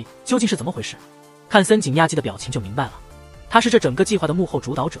这支笔究竟是怎么回事？看森井亚纪的表情就明白了，他是这整个计划的幕后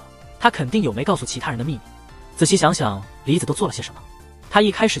主导者，他肯定有没告诉其他人的秘密。仔细想想，李子都做了些什么？他一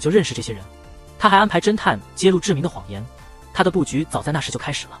开始就认识这些人，他还安排侦探揭露志明的谎言，他的布局早在那时就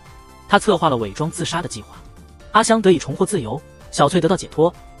开始了。他策划了伪装自杀的计划，阿香得以重获自由，小翠得到解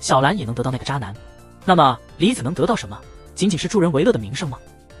脱，小兰也能得到那个渣男。那么李子能得到什么？仅仅是助人为乐的名声吗？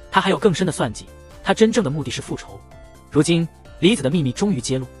他还有更深的算计，他真正的目的是复仇。如今李子的秘密终于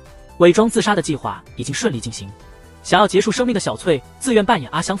揭露，伪装自杀的计划已经顺利进行。想要结束生命的小翠自愿扮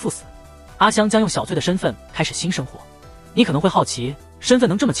演阿香赴死，阿香将用小翠的身份开始新生活。你可能会好奇，身份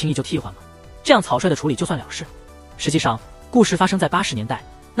能这么轻易就替换吗？这样草率的处理就算了事？实际上，故事发生在80年代，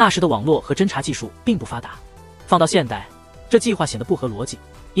那时的网络和侦查技术并不发达。放到现代，这计划显得不合逻辑，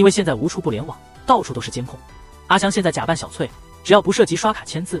因为现在无处不联网，到处都是监控。阿香现在假扮小翠，只要不涉及刷卡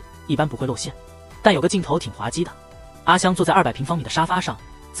签字，一般不会露馅。但有个镜头挺滑稽的，阿香坐在200平方米的沙发上，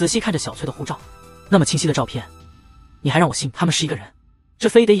仔细看着小翠的护照，那么清晰的照片，你还让我信他们是一个人？这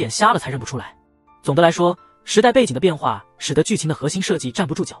非得眼瞎了才认不出来。总的来说，时代背景的变化使得剧情的核心设计站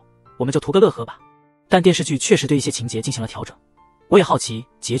不住脚，我们就图个乐呵吧。但电视剧确实对一些情节进行了调整，我也好奇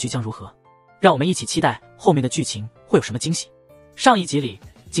结局将如何，让我们一起期待后面的剧情会有什么惊喜。上一集里，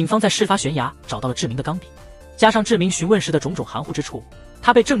警方在事发悬崖找到了志明的钢笔，加上志明询问时的种种含糊之处，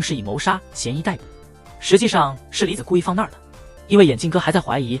他被正式以谋杀嫌疑逮捕。实际上是李子故意放那儿的，因为眼镜哥还在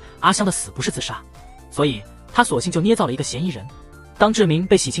怀疑阿香的死不是自杀，所以他索性就捏造了一个嫌疑人。当志明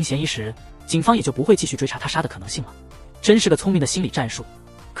被洗清嫌疑时，警方也就不会继续追查他杀的可能性了。真是个聪明的心理战术。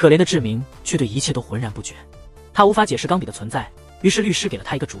可怜的志明却对一切都浑然不觉，他无法解释钢笔的存在，于是律师给了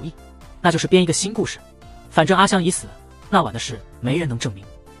他一个主意，那就是编一个新故事。反正阿香已死，那晚的事没人能证明。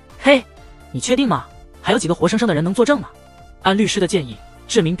嘿，你确定吗？还有几个活生生的人能作证呢？按律师的建议，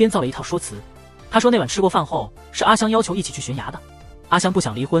志明编造了一套说辞。他说那晚吃过饭后，是阿香要求一起去悬崖的。阿香不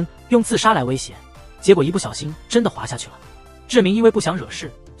想离婚，用自杀来威胁，结果一不小心真的滑下去了。志明因为不想惹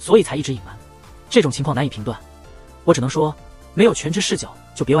事，所以才一直隐瞒。这种情况难以评断，我只能说，没有全知视角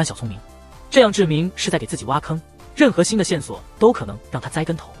就别玩小聪明。这样志明是在给自己挖坑，任何新的线索都可能让他栽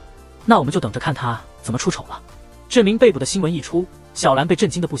跟头。那我们就等着看他怎么出丑了。志明被捕的新闻一出，小兰被震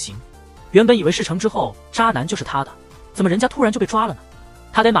惊的不行。原本以为事成之后渣男就是他的，怎么人家突然就被抓了呢？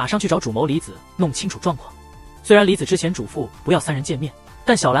他得马上去找主谋李子弄清楚状况。虽然李子之前嘱咐不要3人见面，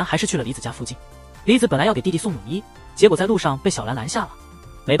但小兰还是去了李子家附近。李子本来要给弟弟送泳衣，结果在路上被小兰拦下了。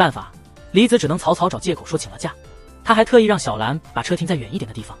没办法，李子只能草草找借口说请了假。他还特意让小兰把车停在远一点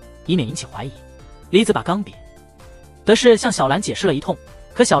的地方，以免引起怀疑。李子把钢笔的事向小兰解释了一通，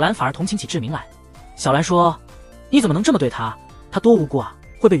可小兰反而同情起志明来。小兰说：“你怎么能这么对他？他多无辜啊，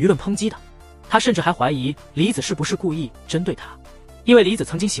会被舆论抨击的。”他甚至还怀疑李子是不是故意针对他，因为李子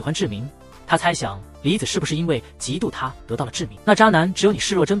曾经喜欢志明。他猜想李子是不是因为嫉妒他得到了志明？那渣男只有你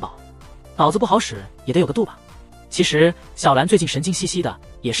视若珍宝，脑子不好使也得有个度吧。其实小兰最近神经兮兮的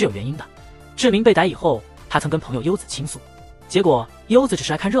也是有原因的。志明被逮以后，他曾跟朋友优子倾诉，结果优子只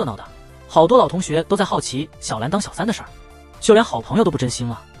是爱看热闹的，好多老同学都在好奇小兰当小三的事儿，就连好朋友都不真心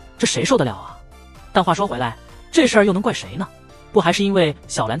了，这谁受得了啊？但话说回来，这事儿又能怪谁呢？不还是因为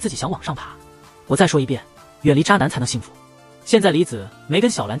小兰自己想往上爬？我再说一遍，远离渣男才能幸福。现在李子没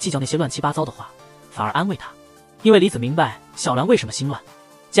跟小兰计较那些乱七八糟的话，反而安慰她，因为李子明白小兰为什么心乱，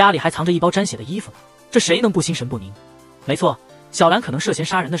家里还藏着一包沾血的衣服呢，这谁能不心神不宁？没错，小兰可能涉嫌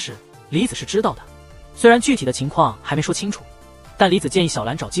杀人的事，李子是知道的，虽然具体的情况还没说清楚，但李子建议小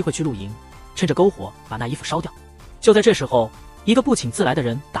兰找机会去露营，趁着篝火把那衣服烧掉。就在这时候，一个不请自来的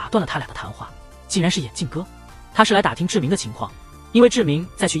人打断了他俩的谈话，竟然是眼镜哥。他是来打听志明的情况，因为志明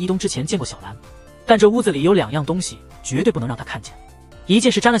在去伊东之前见过小兰，但这屋子里有2样东西绝对不能让他看见，一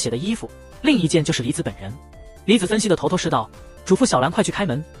件是沾了血的衣服，另一件就是李子本人。李子分析的头头是道，嘱咐小兰快去开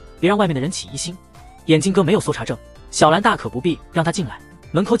门，别让外面的人起疑心。眼镜哥没有搜查证，小兰大可不必让他进来，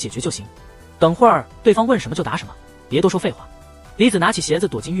门口解决就行。等会儿对方问什么就答什么，别多说废话。李子拿起鞋子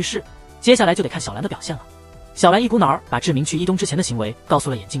躲进浴室，接下来就得看小兰的表现了。小兰一股脑儿把志明去伊东之前的行为告诉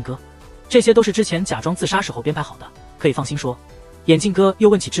了眼镜哥，这些都是之前假装自杀时候编排好的，可以放心说。眼镜哥又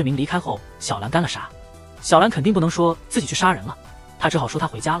问起志明离开后小兰干了啥，小兰肯定不能说自己去杀人了，他只好说他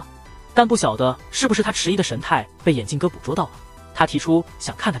回家了。但不晓得是不是他迟疑的神态被眼镜哥捕捉到了，他提出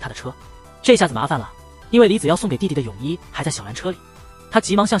想看看他的车。这下子麻烦了，因为李子要送给弟弟的泳衣还在小兰车里，他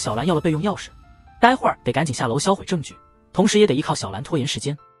急忙向小兰要了备用钥匙，待会儿得赶紧下楼销毁证据，同时也得依靠小兰拖延时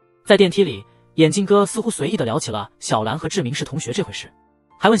间。在电梯里，眼镜哥似乎随意地聊起了小兰和志明是同学这回事，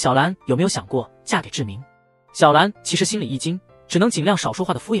还问小兰有没有想过嫁给志明。小兰其实心里一惊，只能尽量少说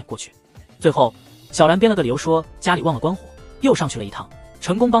话的敷衍过去。最后小兰编了个理由说家里忘了关火，又上去了一趟，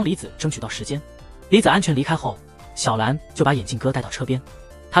成功帮李子争取到时间。李子安全离开后，小兰就把眼镜哥带到车边，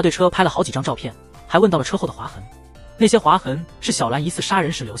他对车拍了好几张照片，还问到了车后的划痕。那些划痕是小兰疑似杀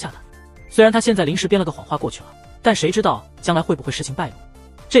人时留下的，虽然他现在临时编了个谎话过去了，但谁知道将来会不会事情败露。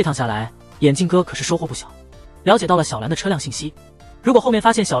这趟下来眼镜哥可是收获不小，了解到了小兰的车辆信息，如果后面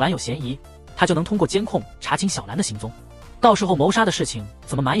发现小兰有嫌疑，他就能通过监控查清小兰的行踪，到时候谋杀的事情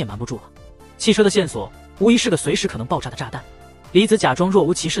怎么瞒也瞒不住了。汽车的线索无疑是个随时可能爆炸的炸弹。李子假装若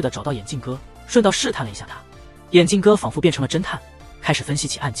无其事地找到眼镜哥，顺道试探了一下他。眼镜哥仿佛变成了侦探，开始分析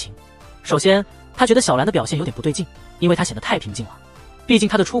起案情。首先他觉得小兰的表现有点不对劲，因为她显得太平静了，毕竟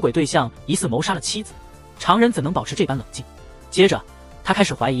他的出轨对象疑似谋杀了妻子，常人怎能保持这般冷静。接着他开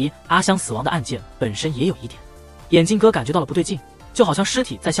始怀疑阿香死亡的案件本身也有疑点。眼镜哥感觉到了不对劲，就好像尸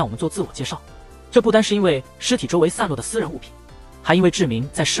体在向我们做自我介绍。这不单是因为尸体周围散落的私人物品，还因为志明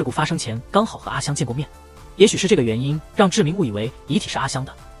在事故发生前刚好和阿香见过面，也许是这个原因让志明误以为遗体是阿香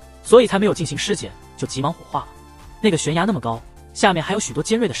的，所以才没有进行尸检就急忙火化了。那个悬崖那么高，下面还有许多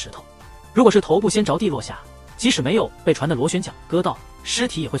尖锐的石头，如果是头部先着地落下，即使没有被船的螺旋桨割到，尸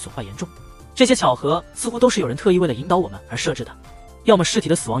体也会损坏严重。这些巧合似乎都是有人特意为了引导我们而设置的，要么尸体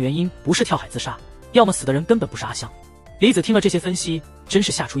的死亡原因不是跳海自杀，要么死的人根本不是阿香。李子听了这些分析，真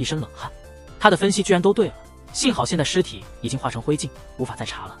是吓出一身冷汗。他的分析居然都对了，幸好现在尸体已经化成灰烬，无法再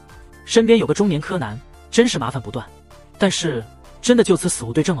查了。身边有个中年柯南，真是麻烦不断。但是真的就此死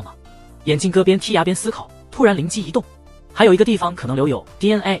无对证了吗？眼镜哥边剔牙边思考，突然灵机一动，还有一个地方可能留有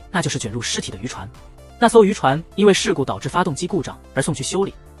DNA， 那就是卷入尸体的渔船。那艘渔船因为事故导致发动机故障而送去修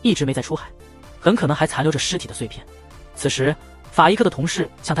理，一直没再出海，很可能还残留着尸体的碎片。此时法医科的同事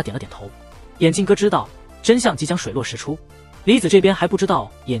向他点了点头。眼镜哥知道真相即将水落石出，李子这边还不知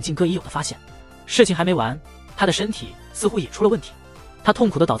道眼镜哥已有的发现。事情还没完，他的身体似乎也出了问题，他痛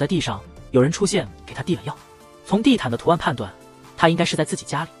苦地倒在地上，有人出现给他递了药。从地毯的图案判断，他应该是在自己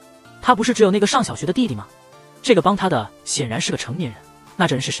家里。他不是只有那个上小学的弟弟吗？这个帮他的显然是个成年人，那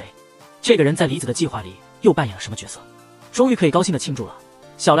这人是谁？这个人在李子的计划里又扮演了什么角色？终于可以高兴地庆祝了，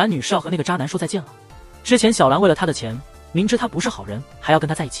小兰女士要和那个渣男说再见了。之前小兰为了他的钱，明知他不是好人还要跟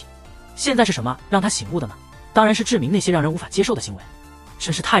他在一起，现在是什么让他醒悟的呢？当然是志明那些让人无法接受的行为。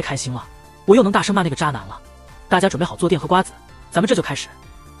真是太开心了，我又能大声骂那个渣男了。大家准备好坐垫和瓜子，咱们这就开始。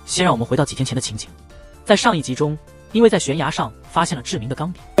先让我们回到几天前的情景。在上一集中，因为在悬崖上发现了志明的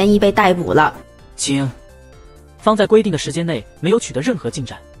钢笔，嫌疑被逮捕了。请方在规定的时间内没有取得任何进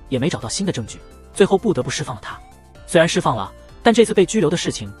展，也没找到新的证据，最后不得不释放了他。虽然释放了，但这次被拘留的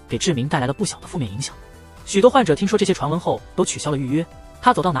事情给志明带来了不小的负面影响。许多患者听说这些传闻后都取消了预约，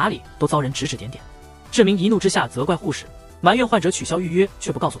他走到哪里都遭人指指点点。志明一怒之下责怪护士，埋怨患者取消预约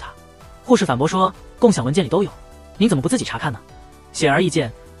却不告诉他。护士反驳说共享文件里都有，您怎么不自己查看呢？显而易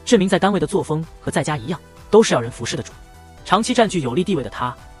见，志明在单位的作风和在家一样，都是要人服侍的主。长期占据有利地位的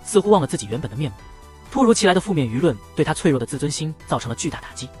他似乎忘了自己原本的面目，突如其来的负面舆论对他脆弱的自尊心造成了巨大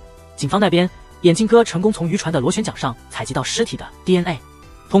打击。警方那边，眼镜哥成功从渔船的螺旋桨上采集到尸体的 DNA，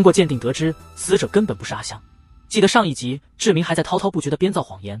 通过鉴定得知死者根本不是阿香。记得上一集志明还在滔滔不绝地编造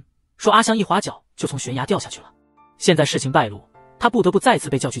谎言，说阿香一滑脚就从悬崖掉下去了。现在事情败露，他不得不再次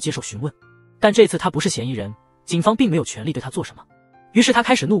被叫去接受询问，但这次他不是嫌疑人，警方并没有权利对他做什么。于是他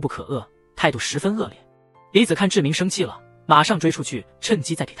开始怒不可遏，态度十分恶劣。李子看志明生气了，马上追出去，趁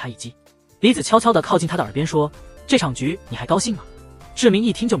机再给他一击。李子悄悄地靠近他的耳边说，这场局你还高兴吗？志明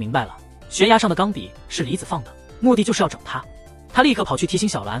一听就明白了，悬崖上的钢笔是李子放的，目的就是要整他。他立刻跑去提醒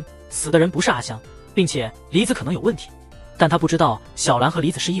小兰，死的人不是阿香，并且李子可能有问题。但他不知道小兰和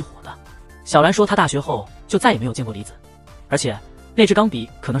李子是一伙的。小兰说她大学后就再也没有见过李子，而且那支钢笔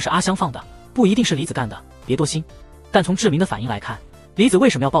可能是阿香放的，不一定是李子干的，别多心。但从志明的反应来看，李子为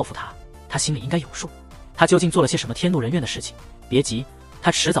什么要报复他，他心里应该有数。他究竟做了些什么天怒人怨的事情？别急，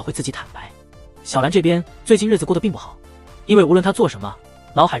他迟早会自己坦白。小兰这边最近日子过得并不好，因为无论他做什么，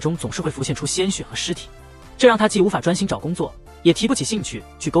脑海中总是会浮现出鲜血和尸体。这让他既无法专心找工作，也提不起兴趣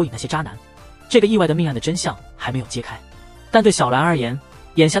去勾引那些渣男。这个意外的命案的真相还没有揭开，但对小兰而言，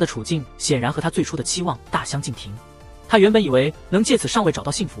眼下的处境显然和他最初的期望大相径庭。他原本以为能借此上位找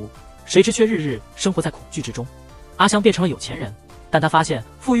到幸福，谁知却日日生活在恐惧之中。阿香变成了有钱人，但他发现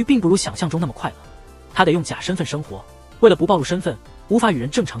富裕并不如想象中那么快乐。他得用假身份生活，为了不暴露身份，无法与人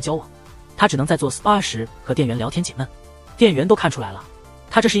正常交往。他只能在做 SPA 时和店员聊天解闷。店员都看出来了，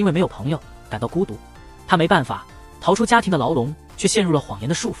他这是因为没有朋友，感到孤独。他没办法逃出家庭的牢笼，却陷入了谎言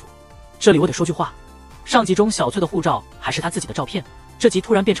的束缚。这里我得说句话，上集中小翠的护照还是他自己的照片，这集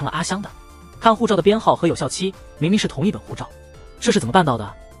突然变成了阿香的。看护照的编号和有效期明明是同一本护照，这是怎么办到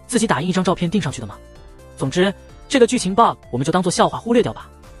的？自己打印一张照片订上去的吗？总之，这个剧情 bug 我们就当做笑话忽略掉吧。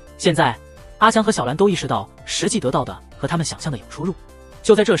现在，阿香和小兰都意识到实际得到的和他们想象的有出入。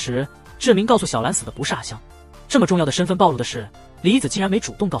就在这时，志明告诉小兰死的不是阿香。这么重要的身份暴露的事，李子竟然没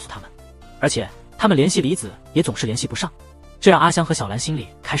主动告诉他们，而且他们联系李子也总是联系不上，这让阿香和小兰心里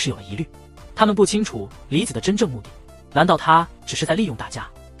开始有了疑虑。他们不清楚李子的真正目的，难道他只是在利用大家？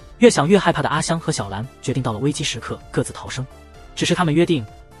越想越害怕的阿香和小兰决定到了危机时刻各自逃生。只是他们约定，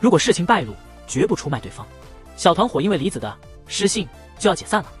如果事情败露，绝不出卖对方。小团伙因为李子的失信就要解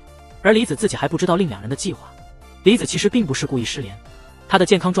散了，而李子自己还不知道另两人的计划。李子其实并不是故意失联，他的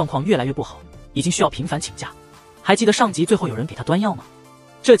健康状况越来越不好，已经需要频繁请假。还记得上集最后有人给他端药吗？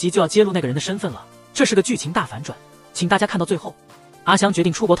这集就要揭露那个人的身份了，这是个剧情大反转，请大家看到最后。阿香决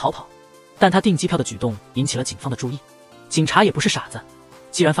定出国逃跑，但他订机票的举动引起了警方的注意。警察也不是傻子，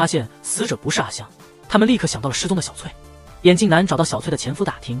既然发现死者不是阿香，他们立刻想到了失踪的小翠。眼镜男找到小翠的前夫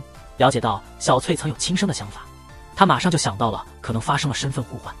打听，了解到小翠曾有轻生的想法，他马上就想到了可能发生了身份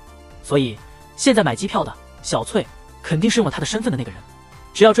互换，所以现在买机票的小翠肯定是用了他的身份的那个人。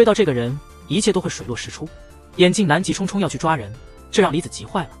只要追到这个人，一切都会水落石出。眼镜男急冲冲要去抓人，这让李子急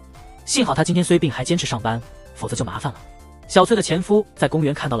坏了。幸好他今天虽病还坚持上班，否则就麻烦了。小翠的前夫在公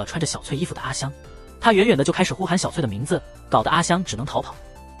园看到了穿着小翠衣服的阿香，他远远的就开始呼喊小翠的名字，搞得阿香只能逃跑。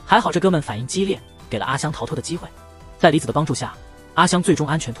还好这哥们反应激烈，给了阿香逃脱的机会。在李子的帮助下，阿香最终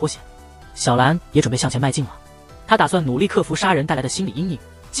安全脱险。小兰也准备向前迈进了，她打算努力克服杀人带来的心理阴影，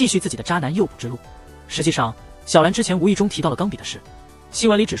继续自己的渣男诱捕之路。实际上，小兰之前无意中提到了钢笔的事，新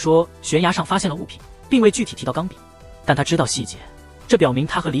闻里只说悬崖上发现了物品，并未具体提到钢笔，但他知道细节，这表明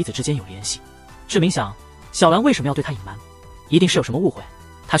他和李子之间有联系。志明想，小兰为什么要对他隐瞒？一定是有什么误会，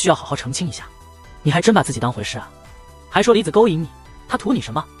他需要好好澄清一下。你还真把自己当回事啊？还说李子勾引你，他图你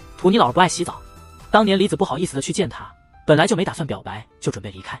什么？图你老是不爱洗澡。当年李子不好意思的去见他，本来就没打算表白，就准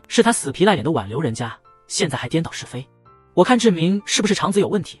备离开，是他死皮赖脸的挽留人家，现在还颠倒是非。我看志明是不是肠子有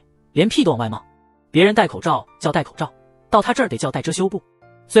问题，连屁都往外冒。别人戴口罩叫戴口罩，到他这儿得叫戴遮羞布。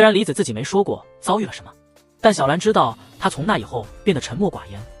虽然李子自己没说过遭遇了什么，但小兰知道他从那以后变得沉默寡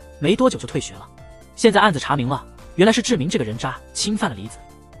言，没多久就退学了。现在案子查明了，原来是志明这个人渣侵犯了李子。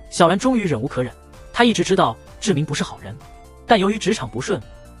小兰终于忍无可忍，她一直知道志明不是好人，但由于职场不顺，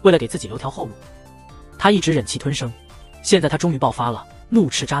为了给自己留条后路，她一直忍气吞声。现在她终于爆发了，怒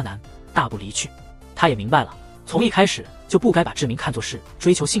斥渣男，大步离去。她也明白了，从一开始就不该把志明看作是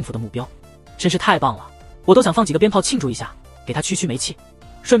追求幸福的目标。真是太棒了，我都想放几个鞭炮庆祝一下，给他驱驱霉气，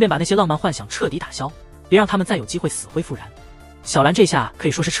顺便把那些浪漫幻想彻底打消，别让他们再有机会死灰复燃。小兰这下可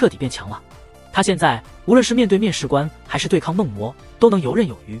以说是彻底变强了，她现在无论是面对面试官还是对抗梦魔，都能游刃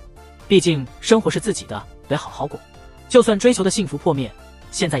有余。毕竟生活是自己的，得好好过。就算追求的幸福破灭，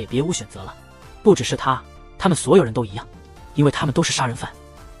现在也别无选择了。不只是他，他们所有人都一样，因为他们都是杀人犯。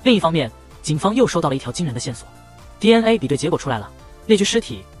另一方面，警方又收到了一条惊人的线索， DNA 比对结果出来了，那具尸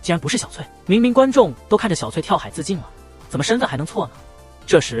体竟然不是小翠。明明观众都看着小翠跳海自尽了，怎么身份还能错呢？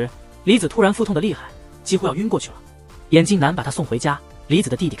这时李子突然腹痛的厉害，几乎要晕过去了。眼镜男把他送回家，李子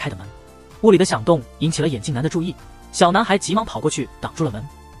的弟弟开的门，屋里的响动引起了眼镜男的注意，小男孩急忙跑过去挡住了门。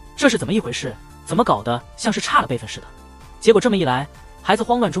这是怎么一回事？怎么搞得像是差了辈分似的？结果这么一来，孩子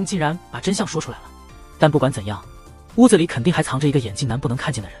慌乱中竟然把真相说出来了。但不管怎样，屋子里肯定还藏着一个眼镜男不能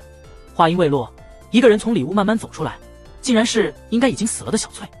看见的人。话音未落，一个人从里屋慢慢走出来，竟然是应该已经死了的小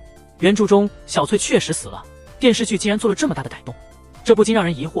翠。原著中小翠确实死了，电视剧竟然做了这么大的改动，这不禁让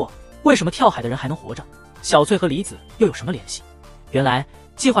人疑惑，为什么跳海的人还能活着？小翠和李子又有什么联系？原来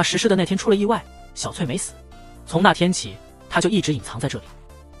计划实施的那天出了意外，小翠没死，从那天起她就一直隐藏在这里。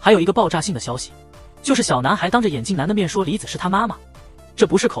还有一个爆炸性的消息，就是小男孩当着眼镜男的面说李子是他妈妈，这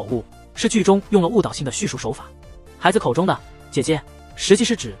不是口误，是剧中用了误导性的叙述手法。孩子口中的姐姐实际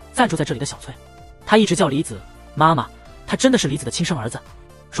是指暂住在这里的小翠，他一直叫李子妈妈，他真的是李子的亲生儿子。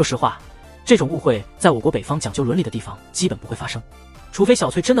说实话，这种误会在我国北方讲究伦理的地方基本不会发生，除非小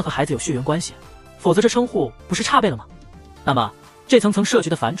翠真的和孩子有血缘关系，否则这称呼不是差辈了吗？那么这层层设局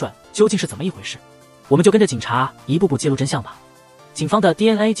的反转究竟是怎么一回事？我们就跟着警察一步步揭露真相吧。警方的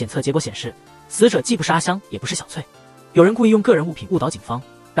DNA 检测结果显示，死者既不是阿香，也不是小翠。有人故意用个人物品误导警方，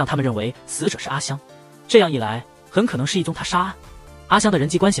让他们认为死者是阿香。这样一来，很可能是一宗他杀案。阿香的人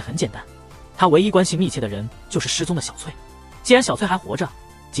际关系很简单，他唯一关系密切的人就是失踪的小翠。既然小翠还活着，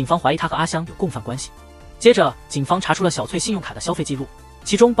警方怀疑他和阿香有共犯关系。接着，警方查出了小翠信用卡的消费记录，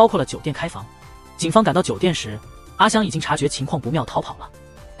其中包括了酒店开房。警方赶到酒店时，阿香已经察觉情况不妙逃跑了，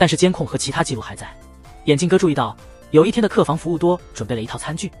但是监控和其他记录还在。眼镜哥注意到，有一天的客房服务多准备了一套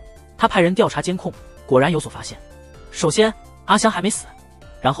餐具，他派人调查监控，果然有所发现。首先，阿香还没死，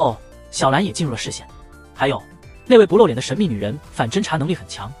然后小兰也进入了视线，还有那位不露脸的神秘女人反侦查能力很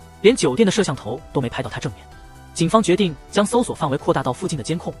强，连酒店的摄像头都没拍到她正面。警方决定将搜索范围扩大到附近的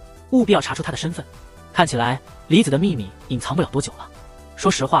监控，务必要查出她的身份。看起来李子的秘密隐藏不了多久了。说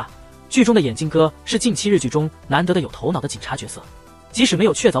实话，剧中的眼镜哥是近期日剧中难得的有头脑的警察角色，即使没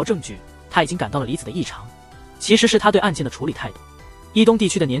有确凿证据，他已经感到了李子的异常，其实是他对案件的处理态度。伊东地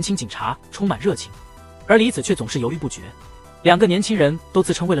区的年轻警察充满热情，而李子却总是犹豫不决。两个年轻人都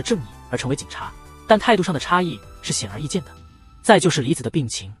自称为了正义而成为警察，但态度上的差异是显而易见的。再就是李子的病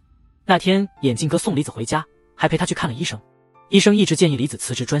情，那天眼镜哥送李子回家，还陪他去看了医生。医生一直建议李子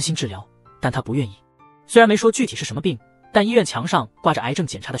辞职专心治疗，但他不愿意。虽然没说具体是什么病，但医院墙上挂着癌症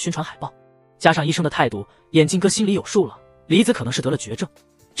检查的宣传海报，加上医生的态度，眼镜哥心里有数了，李子可能是得了绝症。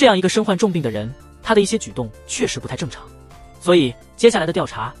这样一个身患重病的人，他的一些举动确实不太正常。所以接下来的调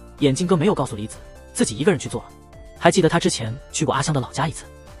查，眼镜哥没有告诉李子，自己一个人去做了。还记得他之前去过阿香的老家一次，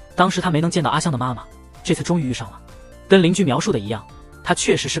当时他没能见到阿香的妈妈，这次终于遇上了。跟邻居描述的一样，她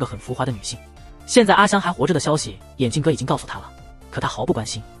确实是个很浮华的女性。现在阿香还活着的消息，眼镜哥已经告诉他了，可他毫不关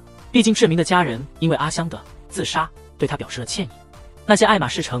心。毕竟志明的家人因为阿香的自杀对他表示了歉意。那些爱马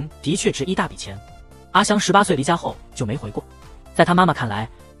仕城的确值一大笔钱。阿香18岁离家后就没回过，在他妈妈看来，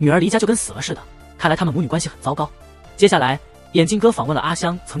女儿离家就跟死了似的，看来他们母女关系很糟糕。接下来，眼镜哥访问了阿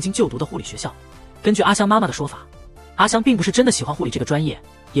香曾经就读的护理学校。根据阿香妈妈的说法，阿香并不是真的喜欢护理这个专业，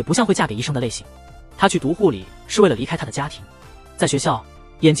也不像会嫁给医生的类型。她去读护理是为了离开她的家庭。在学校，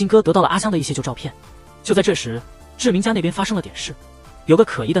眼镜哥得到了阿香的一些旧照片。就在这时，志明家那边发生了点事，有个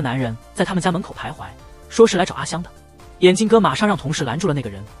可疑的男人在他们家门口徘徊，说是来找阿香的。眼镜哥马上让同事拦住了那个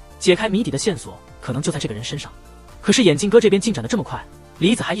人，解开谜底的线索可能就在这个人身上。可是眼镜哥这边进展的这么快，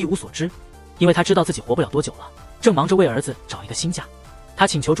李子还一无所知，因为他知道自己活不了多久了，正忙着为儿子找一个新家。他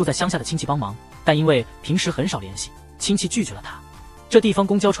请求住在乡下的亲戚帮忙，但因为平时很少联系，亲戚拒绝了他。这地方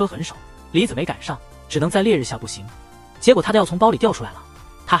公交车很少，李子没赶上，只能在烈日下步行。结果他的药从包里掉出来了，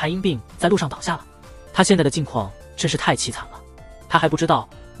他还因病在路上倒下了。他现在的境况真是太凄惨了。他还不知道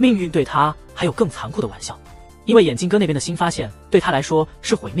命运对他还有更残酷的玩笑，因为眼镜哥那边的新发现对他来说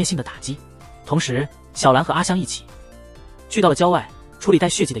是毁灭性的打击。同时，小兰和阿香一起去到了郊外处理带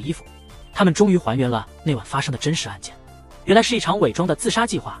血迹的衣服，他们终于还原了那晚发生的真实案件。原来是一场伪装的自杀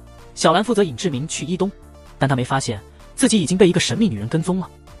计划。小兰负责引志明去伊东，但他没发现自己已经被一个神秘女人跟踪了。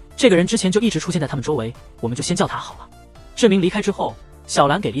这个人之前就一直出现在他们周围，我们就先叫他好了。志明离开之后，小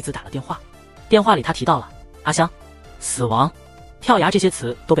兰给李子打了电话，电话里他提到了阿香、死亡、跳崖这些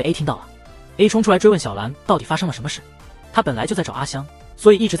词都被 A 听到了。A 冲出来追问小兰到底发生了什么事。他本来就在找阿香，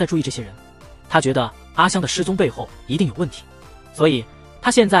所以一直在注意这些人。他觉得阿香的失踪背后一定有问题，所以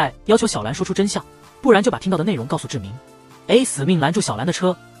他现在要求小兰说出真相，不然就把听到的内容告诉志明。A 死命拦住小兰的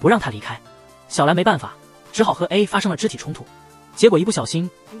车，不让她离开。小兰没办法，只好和 A 发生了肢体冲突，结果一不小心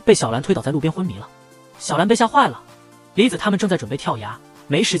被小兰推倒在路边昏迷了。小兰被吓坏了，李子他们正在准备跳崖，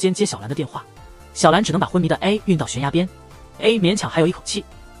没时间接小兰的电话，小兰只能把昏迷的 A 运到悬崖边。A 勉强还有一口气，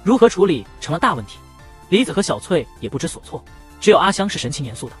如何处理成了大问题。李子和小翠也不知所措，只有阿香是神情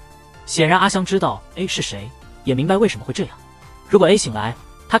严肃的。显然阿香知道 A 是谁，也明白为什么会这样。如果 A 醒来，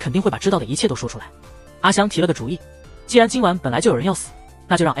他肯定会把知道的一切都说出来。阿香提了个主意，既然今晚本来就有人要死，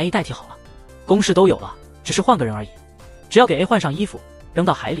那就让 A 代替好了。公式都有了，只是换个人而已。只要给 A 换上衣服，扔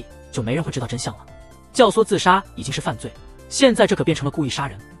到海里，就没人会知道真相了。教唆自杀已经是犯罪，现在这可变成了故意杀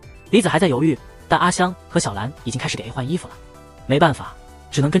人。李子还在犹豫，但阿香和小兰已经开始给 A 换衣服了。没办法，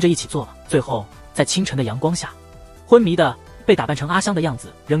只能跟着一起做了。最后，在清晨的阳光下，昏迷的被打扮成阿香的样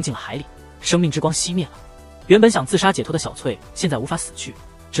子扔进了海里，生命之光熄灭了。原本想自杀解脱的小翠，现在无法死去，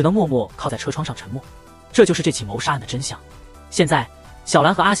只能默默靠在车窗上沉默。这就是这起谋杀案的真相。现在，小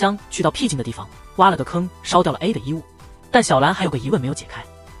兰和阿香去到僻静的地方，挖了个坑，烧掉了 A 的衣物。但小兰还有个疑问没有解开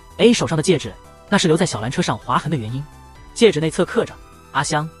 ：A 手上的戒指，那是留在小兰车上划痕的原因。戒指内侧刻着“阿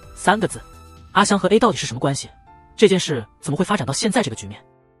香”3个字。阿香和 A 到底是什么关系？这件事怎么会发展到现在这个局面？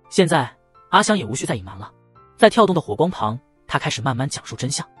现在，阿香也无需再隐瞒了。在跳动的火光旁，他开始慢慢讲述真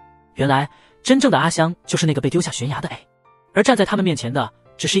相。原来，真正的阿香就是那个被丢下悬崖的 A， 而站在他们面前的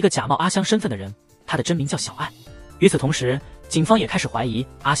只是一个假冒阿香身份的人。她的真名叫小爱。与此同时，警方也开始怀疑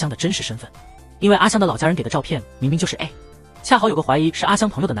阿香的真实身份，因为阿香的老家人给的照片明明就是 A， 恰好有个怀疑是阿香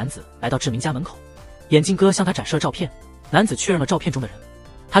朋友的男子来到志明家门口，眼镜哥向他展示了照片，男子确认了照片中的人，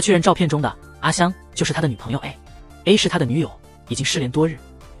他确认照片中的阿香就是他的女朋友 A 是他的女友，已经失联多日。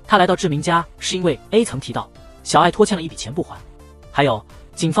他来到志明家是因为 A 曾提到小爱拖欠了一笔钱不还。还有，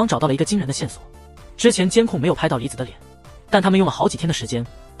警方找到了一个惊人的线索，之前监控没有拍到李子的脸，但他们用了好几天的时间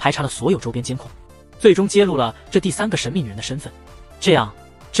排查了所有周边监控，最终揭露了这第三个神秘女人的身份。这样，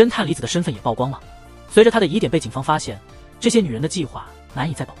侦探李子的身份也曝光了。随着他的疑点被警方发现，这些女人的计划难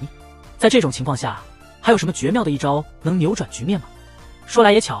以再保密。在这种情况下，还有什么绝妙的一招能扭转局面吗？说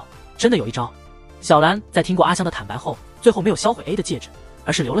来也巧，真的有一招。小兰在听过阿香的坦白后，最后没有销毁 A 的戒指，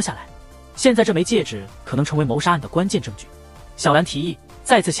而是留了下来。现在这枚戒指可能成为谋杀案的关键证据。小兰提议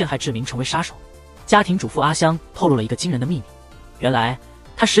再次陷害志明成为杀手。家庭主妇阿香透露了一个惊人的秘密，原来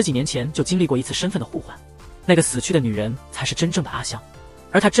她10几年前就经历过一次身份的互换，那个死去的女人才是真正的阿香，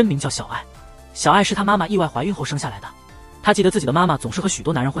而她真名叫小爱。小爱是她妈妈意外怀孕后生下来的。她记得自己的妈妈总是和许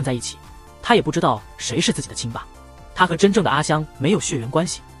多男人混在一起，她也不知道谁是自己的亲爸。她和真正的阿香没有血缘关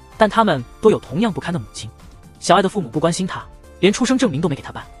系，但他们都有同样不堪的母亲。小爱的父母不关心她，连出生证明都没给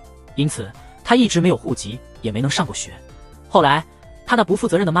她办，因此她一直没有户籍，也没能上过学。后来她那不负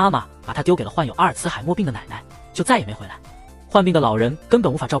责任的妈妈把她丢给了患有阿尔茨海默病的奶奶，就再也没回来。患病的老人根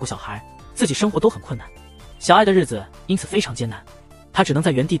本无法照顾小孩，自己生活都很困难。小爱的日子因此非常艰难，她只能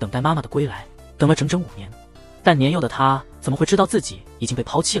在原地等待妈妈的归来，等了整整5年。但年幼的她怎么会知道自己已经被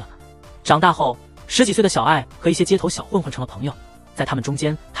抛弃了呢？长大后，10几岁的小爱和一些街头小混混成了朋友，在他们中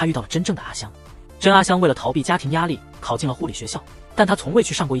间，她遇到了真正的阿香。真阿香为了逃避家庭压力，考进了护理学校，但她从未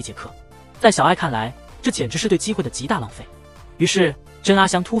去上过1节课。在小爱看来，这简直是对机会的极大浪费。于是，真阿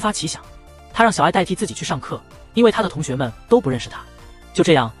香突发奇想，她让小爱代替自己去上课，因为她的同学们都不认识她。就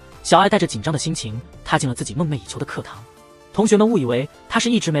这样，小爱带着紧张的心情踏进了自己梦寐以求的课堂。同学们误以为她是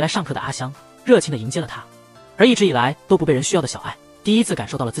一直没来上课的阿香，热情地迎接了她。而一直以来都不被人需要的小爱，第一次感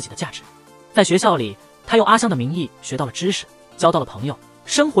受到了自己的价值。在学校里，她用阿香的名义学到了知识，交到了朋友，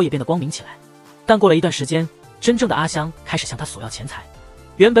生活也变得光明起来。但过了一段时间，真正的阿香开始向她索要钱财。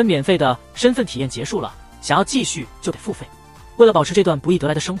原本免费的身份体验结束了，想要继续就得付费。为了保持这段不易得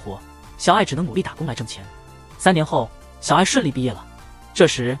来的生活，小爱只能努力打工来挣钱。3年后，小爱顺利毕业了。这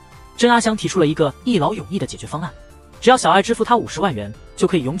时，真阿香提出了一个一劳永逸的解决方案，只要小爱支付她50万元，就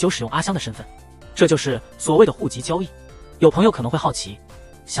可以永久使用阿香的身份。这就是所谓的户籍交易。有朋友可能会好奇，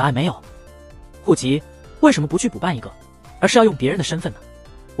小爱没有户籍，为什么不去补办一个，而是要用别人的身份呢？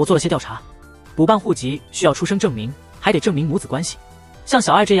我做了些调查，补办户籍需要出生证明，还得证明母子关系。像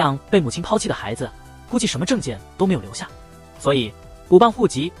小爱这样被母亲抛弃的孩子，估计什么证件都没有留下，所以补办户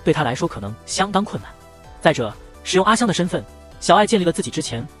籍对他来说可能相当困难。再者，使用阿香的身份，小爱建立了自己之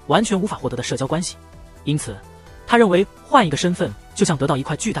前完全无法获得的社交关系，因此他认为换一个身份就像得到一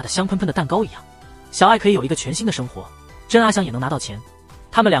块巨大的香喷喷的蛋糕一样，小爱可以有一个全新的生活，真阿香也能拿到钱，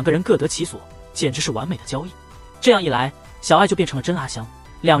他们2个人各得其所，简直是完美的交易。这样一来，小爱就变成了真阿香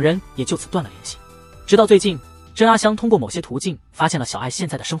，2人也就此断了联系。直到最近，真阿香通过某些途径发现了小爱现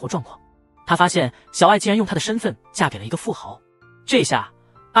在的生活状况，他发现小爱竟然用她的身份嫁给了一个富豪。这下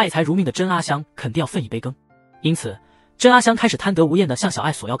爱财如命的真阿香肯定要分一杯羹，因此真阿香开始贪得无厌地向小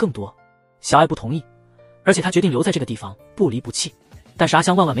爱索要更多。小爱不同意，而且他决定留在这个地方不离不弃。但是阿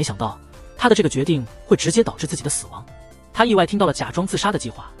香万万没想到，他的这个决定会直接导致自己的死亡。他意外听到了假装自杀的计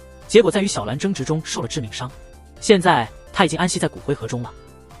划，结果在与小兰争执中受了致命伤。现在他已经安息在骨灰盒中了。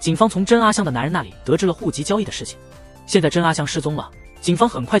警方从真阿香的男人那里得知了户籍交易的事情，现在真阿香失踪了，警方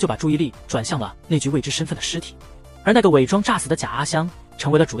很快就把注意力转向了那具未知身份的尸体，而那个伪装诈死的假阿香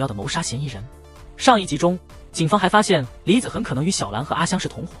成为了主要的谋杀嫌疑人。上一集中，警方还发现李子很可能与小兰和阿香是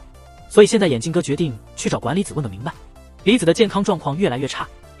同伙，所以现在眼镜哥决定去找管李子问个明白。李子的健康状况越来越差，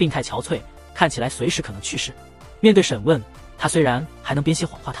病态憔悴，看起来随时可能去世。面对审问，他虽然还能编些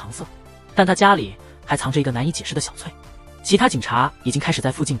谎话搪塞，但他家里还藏着一个难以解释的小翠。其他警察已经开始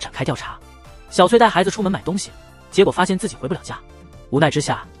在附近展开调查。小翠带孩子出门买东西，结果发现自己回不了家，无奈之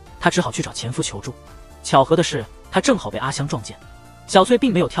下，她只好去找前夫求助。巧合的是，她正好被阿香撞见。小翠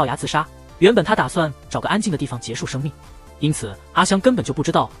并没有跳崖自杀，原本她打算找个安静的地方结束生命，因此阿香根本就不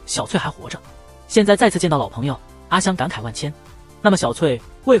知道小翠还活着。现在再次见到老朋友，阿香感慨万千。那么小翠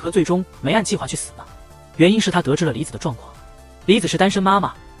为何最终没按计划去死呢？原因是她得知了李子的状况。李子是单身妈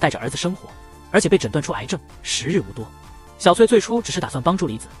妈，带着儿子生活，而且被诊断出癌症，时日无多。小翠最初只是打算帮助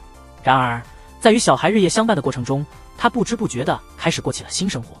李子，然而在与小孩日夜相伴的过程中，她不知不觉地开始过起了新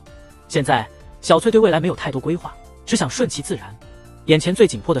生活。现在小翠对未来没有太多规划，只想顺其自然。眼前最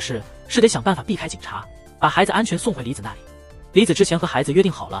紧迫的是得想办法避开警察，把孩子安全送回李子那里。李子之前和孩子约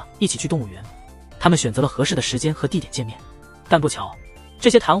定好了一起去动物园，他们选择了合适的时间和地点见面，但不巧，这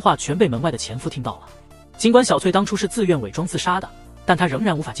些谈话全被门外的前夫听到了。尽管小翠当初是自愿伪装自杀的，但她仍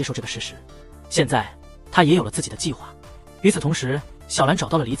然无法接受这个事实。现在，她也有了自己的计划。与此同时，小兰找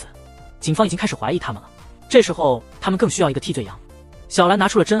到了李子，警方已经开始怀疑他们了。这时候，他们更需要一个替罪羊。小兰拿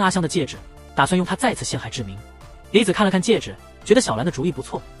出了真阿香的戒指，打算用它再次陷害志明。李子看了看戒指，觉得小兰的主意不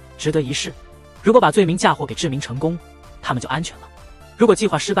错，值得一试。如果把罪名嫁祸给志明成功，他们就安全了。如果计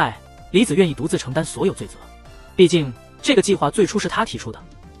划失败，李子愿意独自承担所有罪责。毕竟，这个计划最初是他提出的。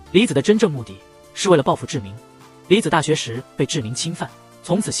李子的真正目的是为了报复志明。李子大学时被志明侵犯，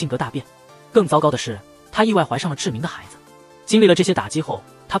从此性格大变。更糟糕的是，他意外怀上了志明的孩子。经历了这些打击后，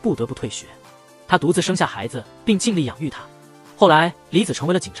他不得不退学。他独自生下孩子，并尽力养育他。后来，李子成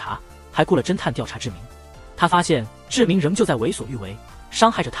为了警察，还雇了侦探调查志明。他发现志明仍旧在为所欲为，伤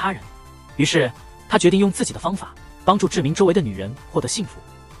害着他人。于是，他决定用自己的方法帮助志明周围的女人获得幸福，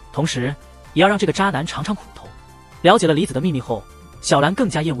同时也要让这个渣男尝尝苦头。了解了李子的秘密后，小兰更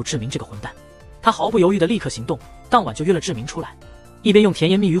加厌恶志明这个混蛋。她毫不犹豫地立刻行动，当晚就约了志明出来，一边用甜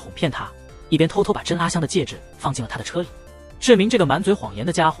言蜜语哄骗他，一边偷偷把真阿香的戒指放进了他的车里。志明这个满嘴谎言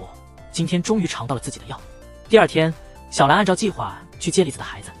的家伙，今天终于尝到了自己的药。第二天，小兰按照计划去接李子的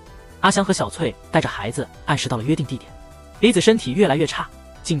孩子。阿香和小翠带着孩子按时到了约定地点。李子身体越来越差，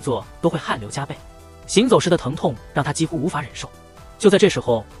静坐都会汗流浃背，行走时的疼痛让他几乎无法忍受。就在这时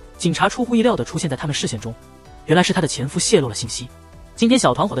候，警察出乎意料地出现在他们视线中，原来是他的前夫泄露了信息。今天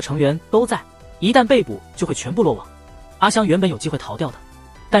小团伙的成员都在，一旦被捕就会全部落网。阿香原本有机会逃掉的，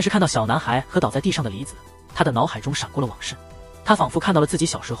但是看到小男孩和倒在地上的李子，他的脑海中闪过了往事。他仿佛看到了自己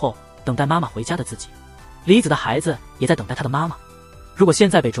小时候等待妈妈回家的自己。李子的孩子也在等待他的妈妈。如果现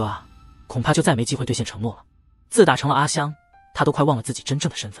在被抓，恐怕就再没机会兑现承诺了。自打成了阿香，他都快忘了自己真正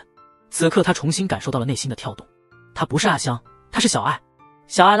的身份。此刻他重新感受到了内心的跳动。他不是阿香，他是小爱。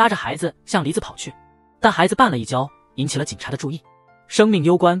小爱拉着孩子向李子跑去，但孩子绊了一跤，引起了警察的注意。生命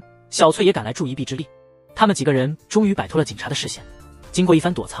攸关，小翠也赶来助一臂之力。他们几个人终于摆脱了警察的视线。经过一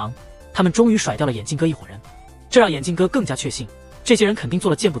番躲藏，他们终于甩掉了眼镜哥一伙人。这让眼镜哥更加确信，这些人肯定做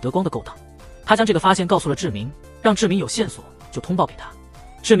了见不得光的勾当。他将这个发现告诉了志明，让志明有线索就通报给他。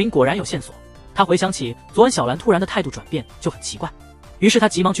志明果然有线索。他回想起昨晚小兰突然的态度转变就很奇怪，于是他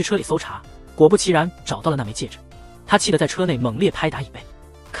急忙去车里搜查，果不其然找到了那枚戒指。他气得在车内猛烈拍打椅背。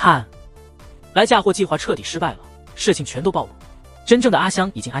看来嫁祸计划彻底失败了，事情全都暴露。真正的阿香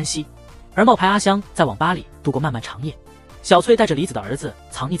已经安息，而冒牌阿香在网吧里度过漫漫长夜。小翠带着李子的儿子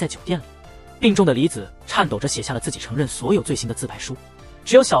藏匿在酒店里，病重的李子颤抖着写下了自己承认所有罪行的自白书。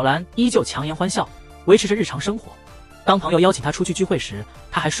只有小兰依旧强颜欢笑，维持着日常生活。当朋友邀请他出去聚会时，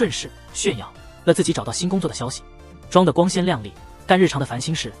他还顺势炫耀了自己找到新工作的消息，装得光鲜亮丽，干日常的烦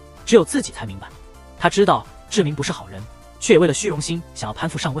心事只有自己才明白。他知道志明不是好人，却也为了虚荣心想要攀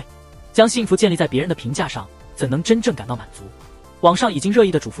附上位，将幸福建立在别人的评价上，怎能真正感到满足？网上已经热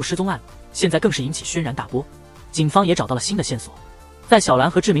议的主妇失踪案，现在更是引起轩然大波。警方也找到了新的线索，在小兰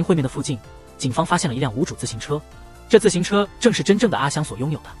和志明会面的附近，警方发现了一辆无主自行车，这自行车正是真正的阿香所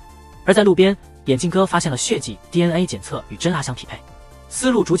拥有的。而在路边，眼镜哥发现了血迹 DNA 检测与真阿香匹配，思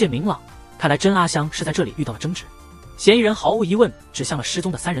路逐渐明朗，看来真阿香是在这里遇到了争执。嫌疑人毫无疑问指向了失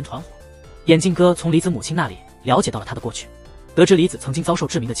踪的三人团伙。眼镜哥从李子母亲那里了解到了他的过去，得知李子曾经遭受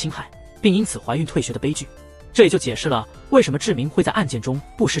志明的侵害，并因此怀孕退学的悲剧，这也就解释了为什么志明会在案件中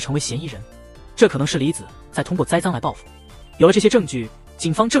不时成为嫌疑人。这可能是李子在通过栽赃来报复。有了这些证据，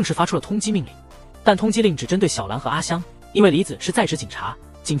警方正式发出了通缉命令，但通缉令只针对小兰和阿香，因为李子是在职警察，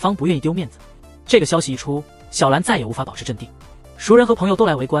警方不愿意丢面子。这个消息一出，小兰再也无法保持镇定，熟人和朋友都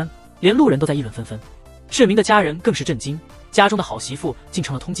来围观，连路人都在议论纷纷。志明的家人更是震惊，家中的好媳妇竟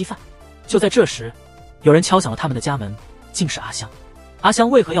成了通缉犯。就在这时，有人敲响了他们的家门，竟是阿香。阿香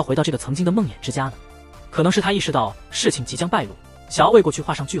为何要回到这个曾经的梦魇之家呢？可能是他意识到事情即将败露，想要为过去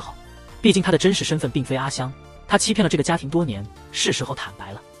画上句号。毕竟他的真实身份并非阿香，他欺骗了这个家庭多年，是时候坦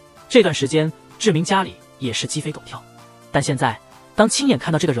白了。这段时间，志明家里也是鸡飞狗跳，但现在当亲眼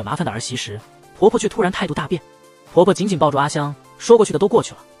看到这个惹麻烦的儿媳时，婆婆却突然态度大变。婆婆紧紧抱住阿香，说过去的都过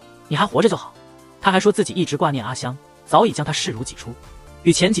去了，你还活着就好。她还说自己一直挂念阿香，早已将她视如己出。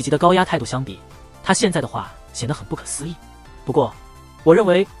与前几集的高压态度相比，她现在的话显得很不可思议。不过，我认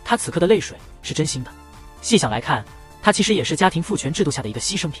为她此刻的泪水是真心的。细想来看，她其实也是家庭父权制度下的一个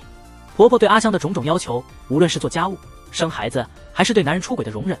牺牲品。婆婆对阿香的种种要求，无论是做家务、生孩子，还是对男人出轨的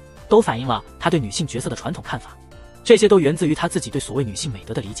容忍，都反映了她对女性角色的传统看法。这些都源自于她自己对所谓女性美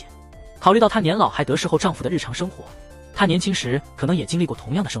德的理解。考虑到她年老还得势后丈夫的日常生活，她年轻时可能也经历过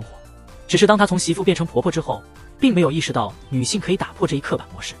同样的生活，只是当她从媳妇变成婆婆之后，并没有意识到女性可以打破这一刻板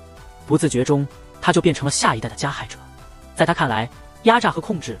模式，不自觉中，她就变成了下一代的加害者。在她看来，压榨和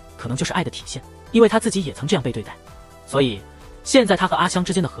控制可能就是爱的体现。因为他自己也曾这样被对待。所以现在他和阿香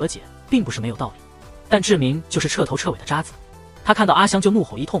之间的和解并不是没有道理。但志明就是彻头彻尾的渣子，他看到阿香就怒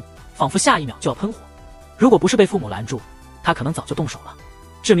吼一通，仿佛下一秒就要喷火。如果不是被父母拦住，他可能早就动手了。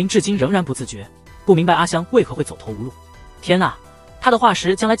志明至今仍然不自觉，不明白阿香为何会走投无路。天啊，他的化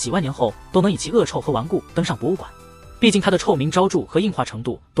石将来几万年后都能以其恶臭和顽固登上博物馆，毕竟他的臭名昭著和硬化程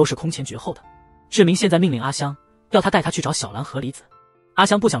度都是空前绝后的。志明现在命令阿香要他带他去找小兰和梨子。阿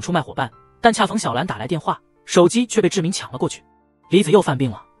香不想出卖伙伴，但恰逢小兰打来电话，手机却被志明抢了过去。梨子又犯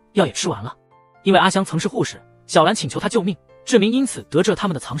病了，药也吃完了。因为阿香曾是护士，小兰请求他救命，志明因此得知了他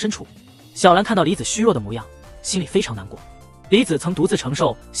们的藏身处。小兰看到梨子虚弱的模样，心里非常难过。梨子曾独自承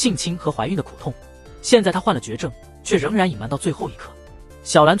受性侵和怀孕的苦痛，现在她患了绝症，却仍然隐瞒到最后一刻。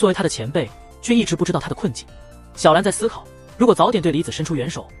小兰作为她的前辈，却一直不知道她的困境。小兰在思考，如果早点对梨子伸出援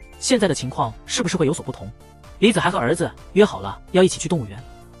手，现在的情况是不是会有所不同。梨子还和儿子约好了要一起去动物园。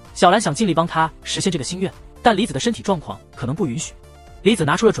小兰想尽力帮她实现这个心愿，但梨子的身体状况可能不允许。梨子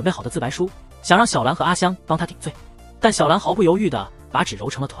拿出了准备好的自白书，想让小兰和阿香帮她顶罪，但小兰毫不犹豫地把纸揉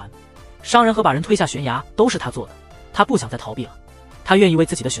成了团。伤人和把人推下悬崖都是她做的，她不想再逃避了，她愿意为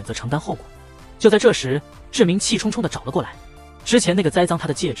自己的选择承担后果。就在这时，志明气冲冲地找了过来。之前那个栽赃他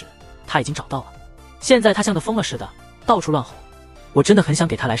的戒指，他已经找到了。现在他像个疯了似的，到处乱吼。我真的很想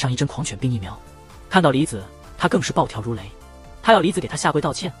给他来上一针狂犬病疫苗。看到梨子，他更是暴跳如雷。他要梨子给他下跪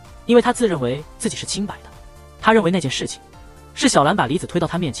道歉，因为他自认为自己是清白的。他认为那件事情是小兰把梨子推到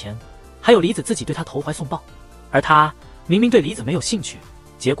他面前，还有梨子自己对他投怀送抱，而他明明对梨子没有兴趣，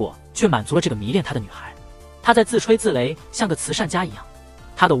结果却满足了这个迷恋他的女孩。他在自吹自擂，像个慈善家一样。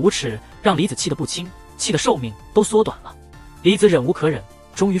他的无耻让梨子气得不轻，气得寿命都缩短了。梨子忍无可忍，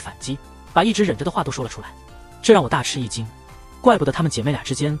终于反击，把一直忍着的话都说了出来。这让我大吃一惊，怪不得她们姐妹俩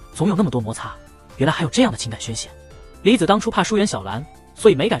之间总有那么多摩擦，原来还有这样的情感宣泄。梨子当初怕疏远小兰，所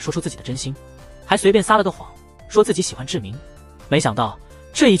以没敢说出自己的真心，还随便撒了个谎，说自己喜欢志明。没想到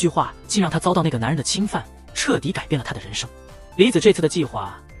这一句话竟让她遭到那个男人的侵犯，彻底改变了她的人生。梨子这次的计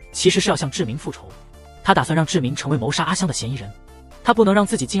划其实是要向志明复仇，她打算让志明成为谋杀阿香的嫌疑人。她不能让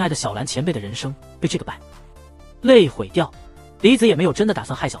自己敬爱的小兰前辈的人生被这个败类毁掉。梨子也没有真的打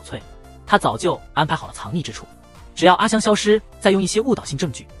算害小翠，她早就安排好了藏匿之处，只要阿香消失，再用一些误导性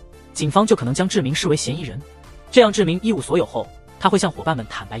证据，警方就可能将志明视为嫌疑人。这样志明一无所有后，他会向伙伴们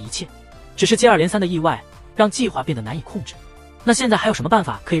坦白一切。只是接二连三的意外让计划变得难以控制。那现在还有什么办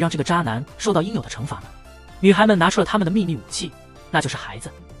法可以让这个渣男受到应有的惩罚呢？女孩们拿出了他们的秘密武器，那就是孩子。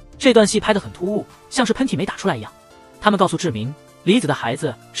这段戏拍得很突兀，像是喷嚏没打出来一样。他们告诉志明，梨子的孩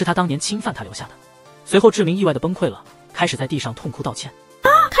子是他当年侵犯他留下的。随后志明意外的崩溃了，开始在地上痛哭道歉。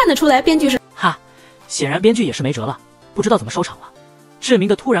看得出来编剧是显然编剧也是没辙了，不知道怎么收场了。志明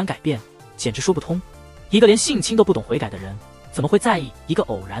的突然改变简直说不通，一个连性侵都不懂悔改的人，怎么会在意一个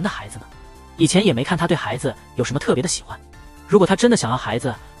偶然的孩子呢？以前也没看他对孩子有什么特别的喜欢，如果他真的想要孩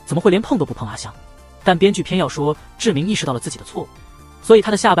子，怎么会连碰都不碰阿香？但编剧偏要说志明意识到了自己的错误，所以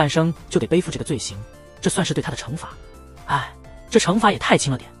他的下半生就得背负这个罪行，这算是对他的惩罚。这惩罚也太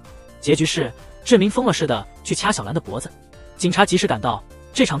轻了点。结局是志明疯了似的去掐小兰的脖子，警察及时赶到，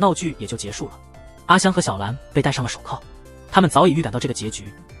这场闹剧也就结束了。阿香和小兰被戴上了手铐，他们早已预感到这个结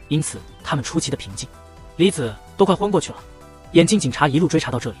局，因此他们出奇的平静。梨子都快昏过去了，眼镜警察一路追查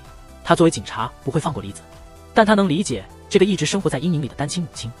到这里。他作为警察不会放过梨子，但他能理解这个一直生活在阴影里的单亲母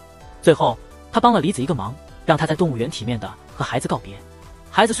亲。最后他帮了梨子一个忙，让她在动物园体面的和孩子告别。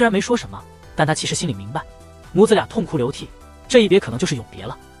孩子虽然没说什么，但他其实心里明白，母子俩痛哭流涕，这一别可能就是永别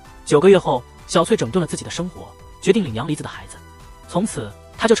了。9个月后，小翠整顿了自己的生活，决定领养梨子的孩子，从此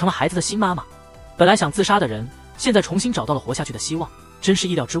她就成了孩子的新妈妈。本来想自杀的人，现在重新找到了活下去的希望，真是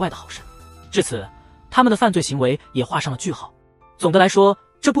意料之外的好事。至此，他们的犯罪行为也画上了句号。总的来说，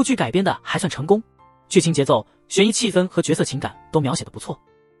这部剧改编的还算成功，剧情节奏、悬疑气氛和角色情感都描写的不错，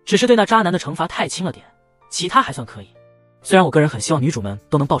只是对那渣男的惩罚太轻了点，其他还算可以。虽然我个人很希望女主们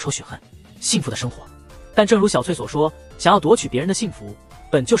都能报仇雪恨，幸福的生活，但正如小翠所说，想要夺取别人的幸福，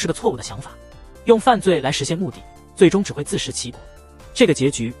本就是个错误的想法。用犯罪来实现目的，最终只会自食其果。这个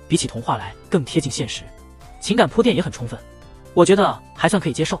结局比起童话来更贴近现实，情感铺垫也很充分，我觉得还算可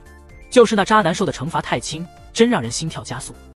以接受。就是那渣男受的惩罚太轻，真让人心跳加速。